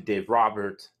give it to Dave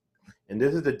Roberts. And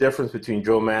this is the difference between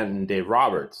Joe Madden and Dave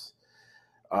Roberts.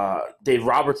 Dave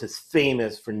Roberts is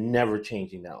famous for never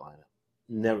changing that lineup.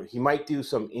 Never. He might do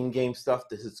some in-game stuff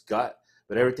to his gut,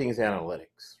 but everything is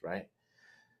analytics, right?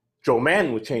 Joe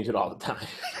Madden would change it all the time.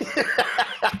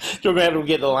 Joe Madden would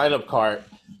get the lineup card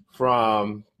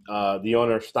from the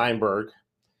owner Steinberg,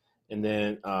 and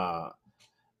then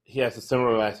he has a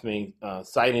similar last name,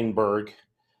 Seidenberg,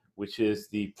 which is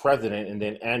the president, and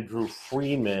then Andrew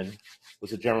Friedman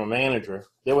was the general manager.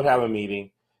 They would have a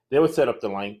meeting. They would set up the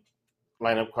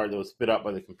lineup card that was spit out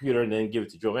by the computer, and then give it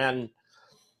to Joe Madden.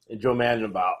 And Joe Madden,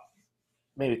 about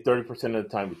maybe 30% of the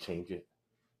time, would change it.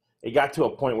 It got to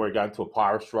a point where it got into a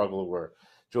power struggle where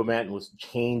Joe Madden was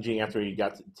changing after he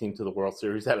got the team to the World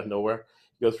Series out of nowhere.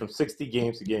 He goes from 60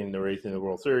 games to getting the race in the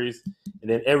World Series, and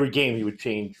then every game he would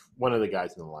change one of the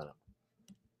guys in the lineup.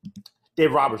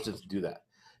 Dave Roberts doesn't do that.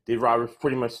 Dave Roberts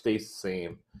pretty much stays the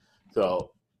same.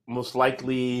 So most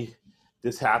likely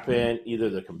this happened, either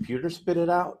the computer spit it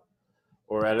out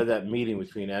or out of that meeting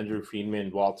between Andrew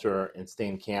Friedman, Walter, and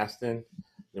Stan Kasten,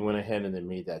 they went ahead and they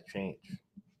made that change.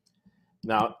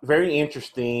 Now, very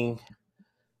interesting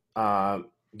guy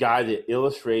that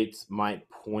illustrates my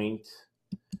point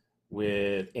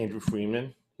with Andrew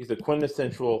Friedman. He's the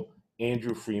quintessential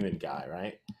Andrew Friedman guy,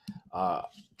 right?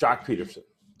 Jock Peterson.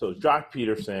 So Jock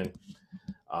Peterson,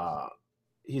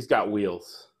 he's got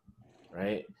wheels,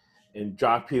 right? And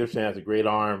Jock Peterson has a great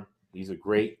arm. He's a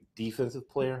great defensive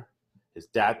player. His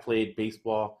dad played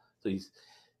baseball. So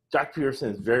Jock Peterson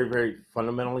is very, very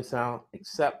fundamentally sound,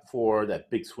 except for that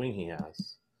big swing he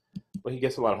has. But he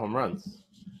gets a lot of home runs.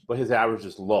 But his average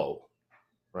is low,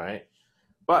 right?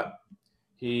 But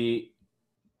he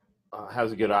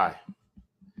has a good eye.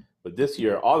 But this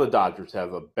year, all the Dodgers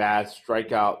have a bad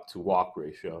strikeout to walk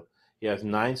ratio. He has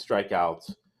 9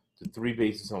 strikeouts to 3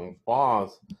 bases on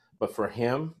balls. But for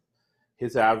him,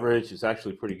 his average is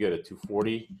actually pretty good at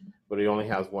 240, but he only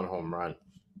has 1 home run,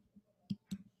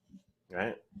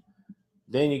 right?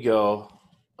 Then you go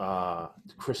to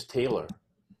Chris Taylor.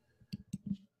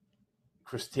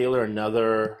 Chris Taylor,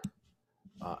 another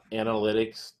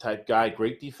analytics type guy,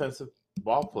 great defensive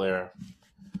ball player.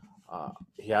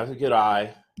 He has a good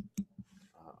eye.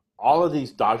 All of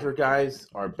these Dodger guys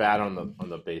are bad on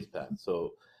the base paths.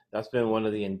 So that's been one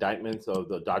of the indictments of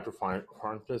the Dodger farm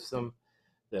system,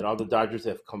 that all the Dodgers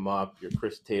have come up, your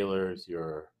Chris Taylors,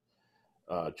 your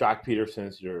Jock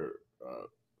Petersons, your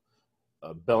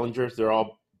Bellingers, they're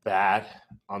all bad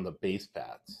on the base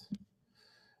paths.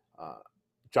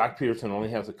 Jock Peterson only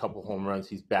has a couple home runs.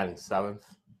 He's batting 7th.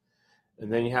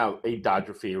 And then you have a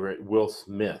Dodger favorite, Will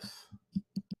Smith,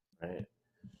 right?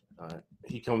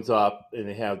 He comes up, and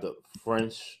they have the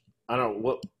French. I don't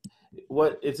know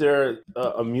what is there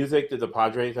a music that the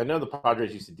Padres? I know the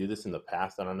Padres used to do this in the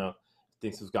past. I don't know if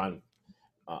things has gone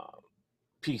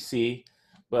PC,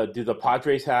 but do the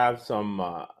Padres have some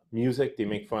music they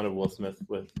make fun of Will Smith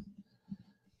with?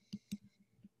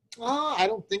 I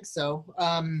don't think so.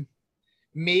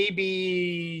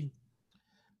 Maybe.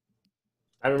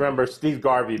 I remember Steve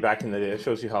Garvey back in the day. It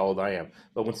shows you how old I am.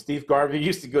 But when Steve Garvey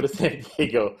used to go to San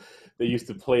Diego, they used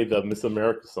to play the Miss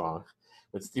America song.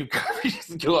 When Steve Garvey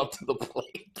used to go up to the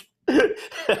plate.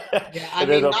 Yeah, and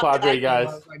then the Padre guys.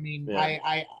 I mean,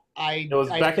 yeah. It was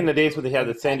back in the days when they had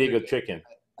the San Diego Chicken.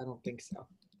 I don't think so.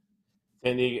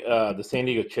 The San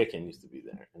Diego Chicken used to be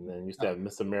there, and then used to have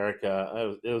Miss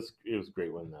America. It was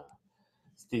great when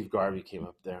Steve Garvey came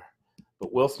up there.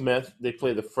 But Will Smith, they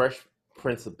play the Fresh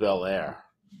Prince of Bel-Air,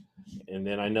 and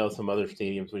then I know some other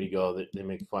stadiums when you go, they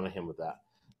make fun of him with that.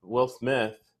 But Will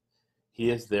Smith,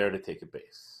 he is there to take a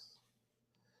base,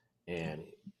 and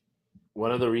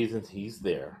one of the reasons he's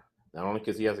there, not only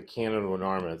because he has a cannon or an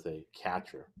arm as a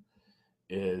catcher,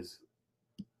 is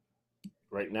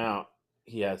right now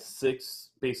he has 6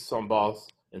 bases on balls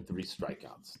and 3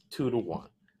 strikeouts, 2-1,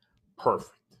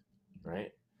 perfect,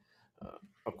 right?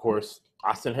 Of course,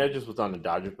 Austin Hedges was on the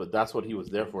Dodgers, but that's what he was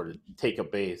there for, to take a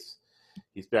base.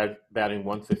 He's batting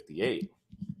 158.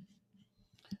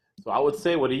 So I would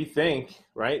say, what do you think,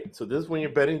 right? So this is when you're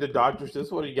betting the Dodgers. This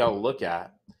is what you got to look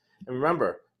at. And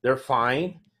remember, they're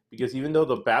fine because even though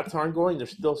the bats aren't going, they're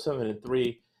still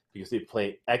 7-3 because they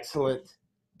play excellent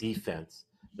defense.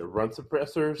 They're run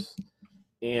suppressors,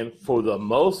 and for the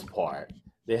most part,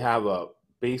 they have a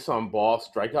base on ball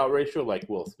strikeout ratio like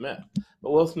Will Smith.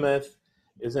 But Will Smith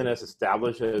isn't as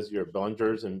established as your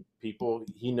Bellingers and people.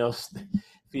 He knows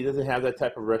if he doesn't have that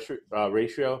type of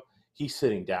ratio, he's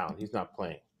sitting down. He's not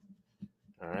playing.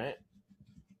 All right.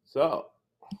 So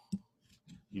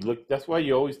you look. That's why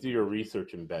you always do your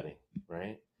research in betting,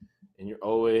 right? And you're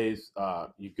always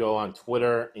you go on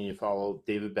Twitter and you follow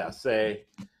David Bassett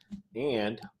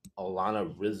and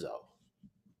Alana Rizzo.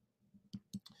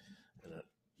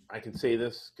 I can say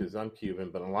this because I'm Cuban,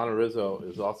 but Alana Rizzo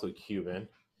is also Cuban,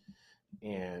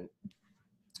 and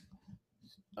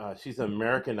she's an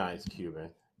Americanized Cuban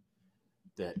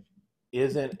that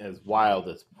isn't as wild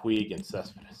as Puig and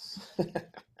Cespedes.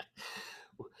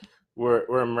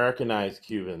 we're Americanized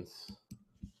Cubans,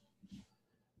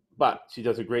 but she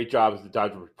does a great job as a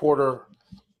Dodger reporter,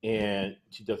 and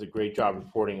she does a great job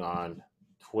reporting on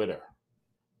Twitter.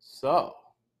 So,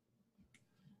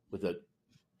 with the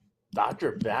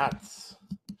Dodger bats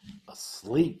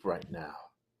asleep right now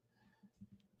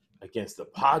against the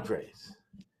Padres,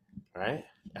 right?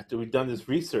 After we've done this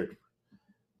research,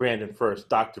 Brandon first,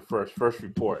 Doctor first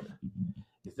report.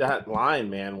 Is that line,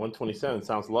 man? 127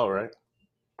 sounds low, right?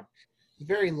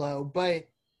 Very low, but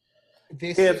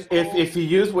if you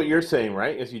use what you're saying,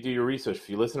 right? If you do your research, if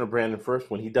you listen to Brandon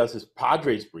first when he does his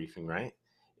Padres briefing, right?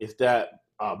 If that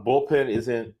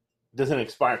bullpen doesn't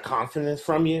inspire confidence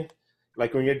from you,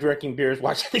 like when you're drinking beers,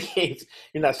 watching the games,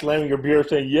 you're not slamming your beer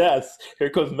saying, "Yes, here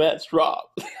comes Matt Straub."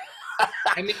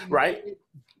 I mean, right?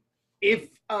 If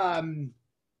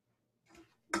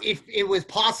it was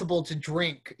possible to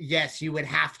drink, yes, you would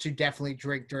have to definitely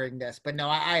drink during this. But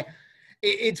no,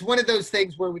 it's one of those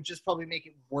things where it would just probably make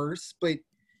it worse. But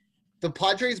the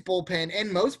Padres bullpen,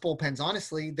 and most bullpens,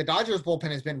 honestly, the Dodgers bullpen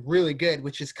has been really good,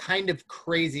 which is kind of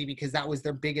crazy because that was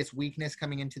their biggest weakness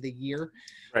coming into the year.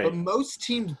 Right. But most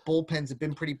teams' bullpens have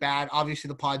been pretty bad. Obviously,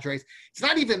 the Padres. It's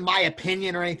not even my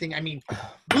opinion or anything. I mean,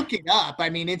 look it up. I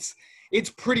mean, it's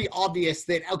pretty obvious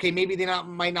that, okay, maybe they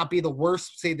might not be the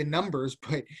worst, say the numbers,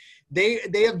 but they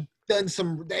have done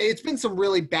it's been some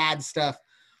really bad stuff.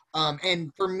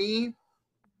 And for me,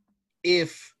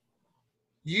 if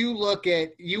you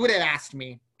would have asked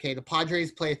me, okay, the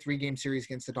Padres play a 3-game series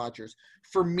against the Dodgers.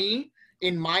 For me,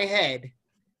 in my head,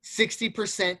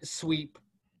 60% sweep,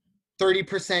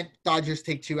 30% Dodgers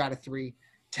take 2 out of 3,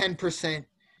 10%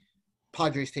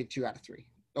 Padres take 2 out of 3.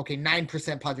 Okay,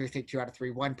 9% Padres take 2 out of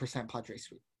 3, 1% Padres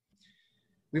sweep.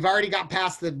 We've already got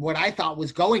past what I thought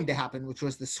was going to happen, which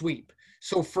was the sweep.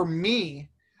 So for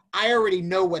me, I already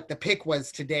know what the pick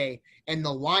was today, and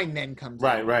the line then comes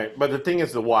out. Right. But the thing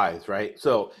is the whys, right?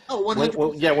 So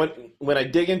 100%. When I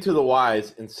dig into the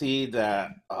whys and see that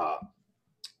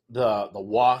the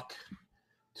walk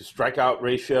to strikeout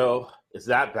ratio is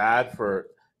that bad for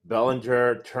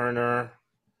Bellinger, Turner,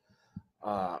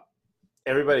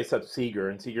 everybody except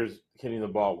Seager, and Seager's hitting the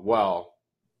ball well.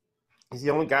 He's the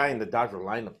only guy in the Dodger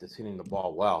lineup that's hitting the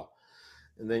ball well.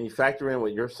 And then you factor in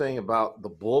what you're saying about the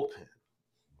bullpen,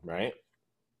 right?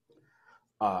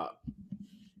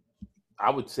 I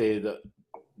would say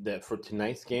that for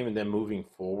tonight's game and then moving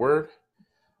forward,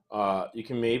 you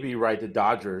can maybe ride the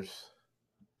Dodgers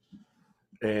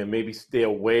and maybe stay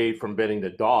away from betting the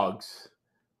dogs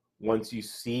once you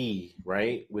see,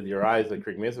 right, with your eyes, like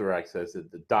Craig Miserak says,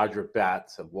 that the Dodger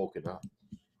bats have woken up.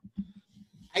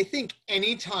 I think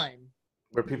anytime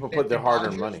where people put their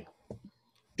hard-earned money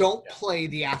don't play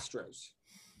the Astros,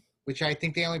 which I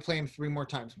think they only play them 3 more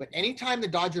times. But anytime the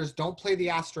Dodgers don't play the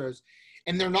Astros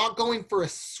and they're not going for a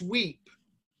sweep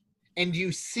and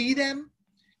you see them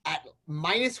at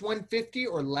minus 150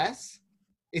 or less,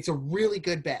 it's a really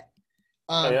good bet.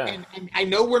 And I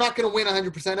know we're not going to win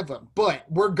 100% of them, but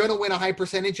we're going to win a high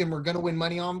percentage and we're going to win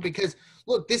money on them because,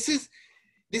 look, this is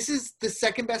the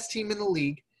second best team in the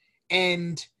league.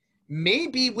 And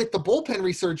maybe with the bullpen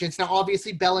resurgence, now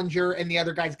obviously Bellinger and the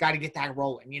other guys got to get that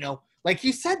rolling, you know. Like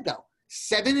you said, though,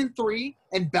 7-3,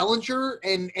 and Bellinger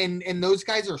and those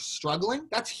guys are struggling.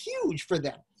 That's huge for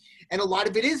them. And a lot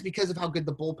of it is because of how good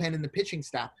the bullpen and the pitching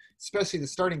staff, especially the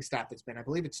starting staff, has been. I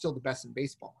believe it's still the best in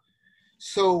baseball.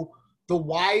 So the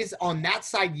whys on that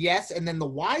side, yes, and then the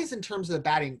whys in terms of the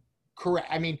batting, correct.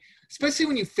 I mean, especially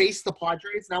when you face the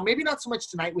Padres. Now, maybe not so much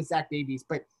tonight with Zach Davies,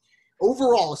 but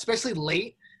overall, especially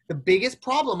late, the biggest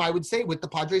problem I would say with the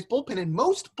Padres bullpen and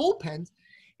most bullpens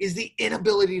is the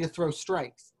inability to throw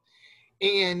strikes.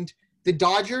 And the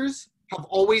Dodgers have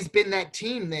always been that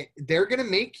team that they're going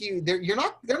to make you – they're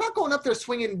not going up there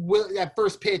swinging at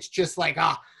first pitch just like,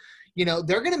 they're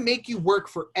going to make you work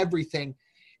for everything.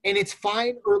 And it's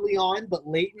fine early on, but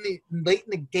late in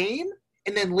the game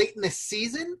and then late in the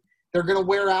season, they're going to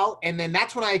wear out. And then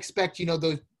that's when I expect, those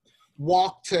the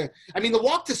walk to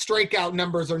strikeout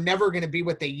numbers are never going to be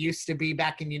what they used to be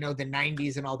back in, the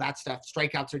 90s and all that stuff.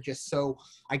 Strikeouts are just so,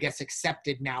 I guess,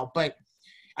 accepted now. But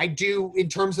I do, in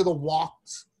terms of the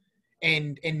walks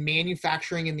and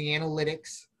manufacturing and the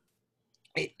analytics,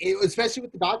 especially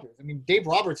with the Dodgers. I mean, Dave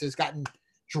Roberts has gotten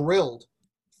drilled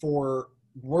for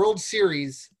World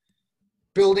Series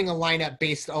building a lineup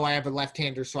based, I have a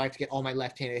left-hander, so I have to get all my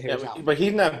left-handed hitters out. But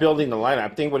he's not building the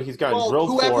lineup. I think what he's gotten drilled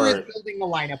whoever for. Whoever is building the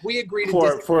lineup, we agree to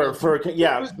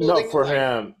for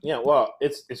him. Yeah, well,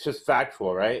 it's just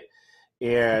factual, right?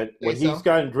 And what he's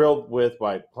gotten drilled with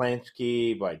by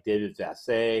Plansky, by David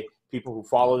Zasse, people who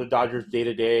follow the Dodgers day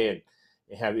to day and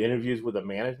have interviews with the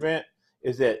management,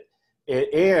 is that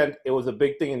it was a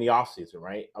big thing in the offseason,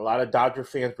 right? A lot of Dodger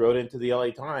fans wrote into the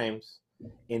LA Times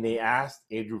and they asked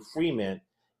Andrew Freeman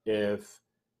if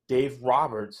Dave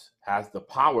Roberts has the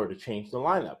power to change the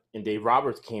lineup. And Dave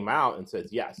Roberts came out and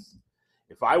says, yes,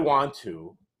 if I want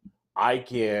to, I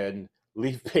can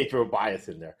leave Pedro Baez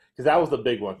in there. Because that was the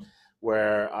big one,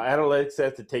 where analytics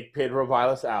says to take Pedro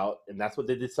Baez out, and that's what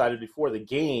they decided before the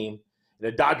game. And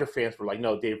the Dodger fans were like,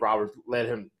 no, Dave Roberts, let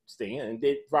him stay in. And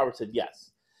Dave Roberts said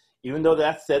yes. Even though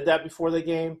that said that before the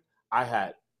game, I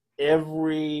had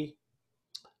every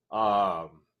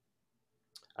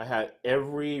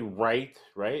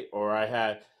right? Or I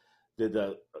had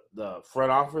the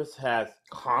front office has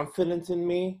confidence in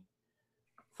me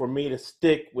for me to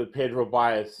stick with Pedro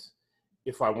Baez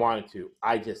if I wanted to.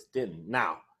 I just didn't.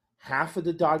 Now, half of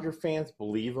the Dodger fans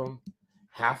believe him.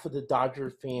 Half of the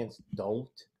Dodger fans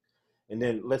don't. And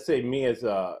then let's say me as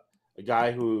a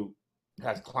guy who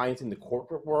has clients in the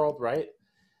corporate world, right?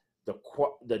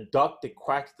 The duck that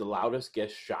quacks the loudest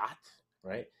gets shot,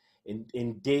 right?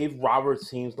 And Dave Roberts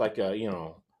seems like a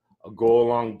go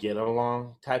along, get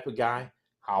along type of guy.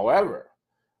 However,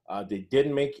 they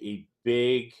did make a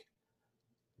big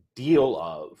deal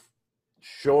of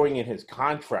showing in his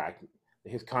contract that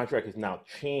his contract is now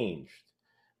changed,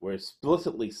 where it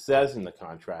explicitly says in the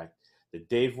contract that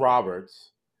Dave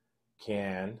Roberts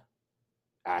can,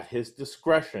 at his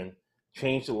discretion,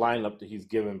 change the lineup that he's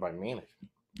given by management.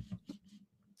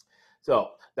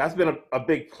 So that's been a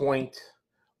big point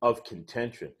of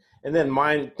contention. And then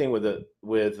my thing with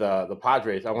the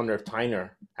Padres, I wonder if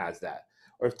Tyner has that,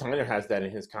 or if Tyner has that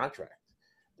in his contract,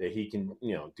 that he can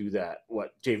do that.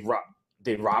 What Dave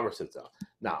Roberts says.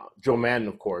 Now Joe Maddon,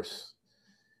 of course,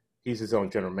 he's his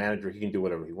own general manager. He can do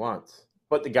whatever he wants,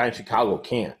 but the guy in Chicago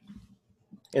can't.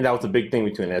 And that was the big thing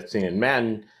between Epstein and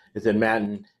Maddon, is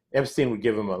that Epstein would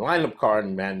give him a lineup card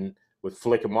and Maddon would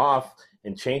flick him off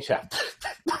and change half.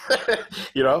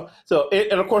 So,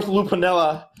 and of course, Lou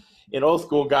Piniella, and old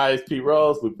school guys, Pete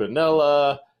Rose, Lou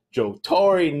Piniella, Joe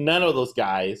Torre, none of those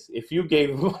guys, if you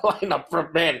gave them a lineup for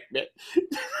management,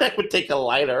 they would take a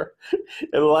lighter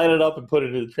and light it up and put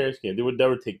it in the trash can. They would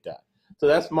never take that. So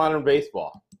that's modern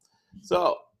baseball.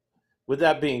 So with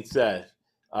that being said,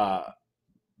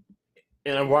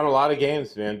 and I've won a lot of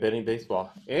games, man, betting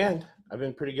baseball. And I've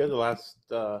been pretty good the last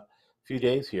few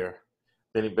days here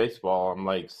betting baseball. I'm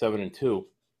like 7-2.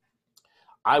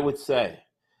 I would say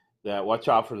that watch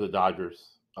out for the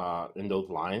Dodgers in those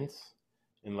lines.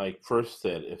 And like First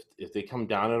said, if they come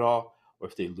down at all, or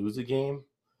if they lose a game,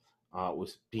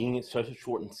 with being in such a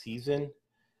shortened season,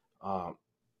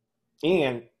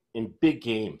 and in big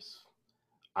games,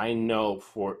 I know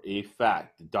for a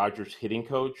fact the Dodgers hitting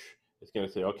coach is going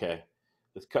to say, okay,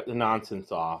 let's cut the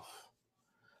nonsense off.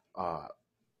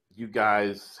 You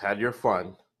guys had your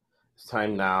fun. It's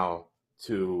time now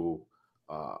to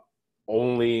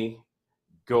only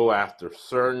go after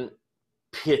certain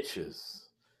pitches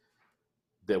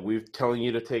that we're telling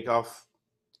you to take off.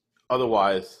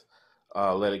 Otherwise,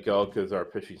 let it go, because our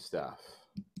pitching staff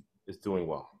is doing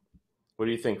well. What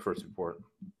do you think, First Report?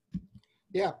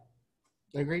 Yeah,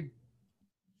 agreed.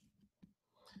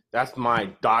 That's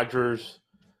my Dodgers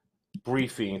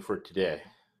briefing for today.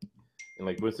 And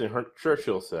like Winston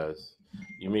Churchill says,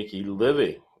 you make a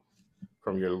living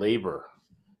from your labor,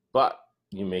 but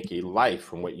you make a life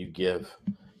from what you give.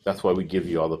 That's why we give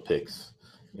you all the picks.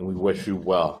 And we wish you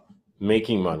well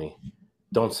making money.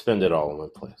 Don't spend it all in one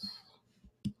place.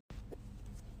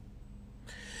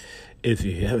 If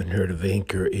you haven't heard of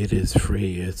Anchor, it is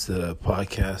free. It's a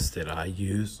podcast that I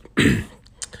use.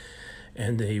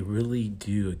 And they really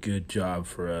do a good job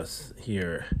for us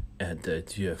here at the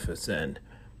GFSN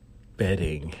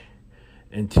Betting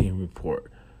and Team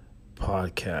Report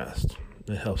podcast.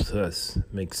 It helps us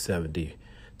make 70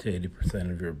 to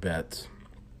 80% of your bets.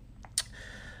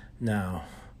 Now,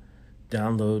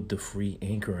 download the free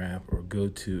Anchor app or go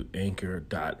to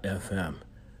anchor.fm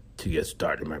to get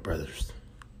started, my brothers.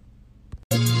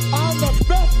 I'm the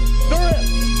best there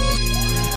is.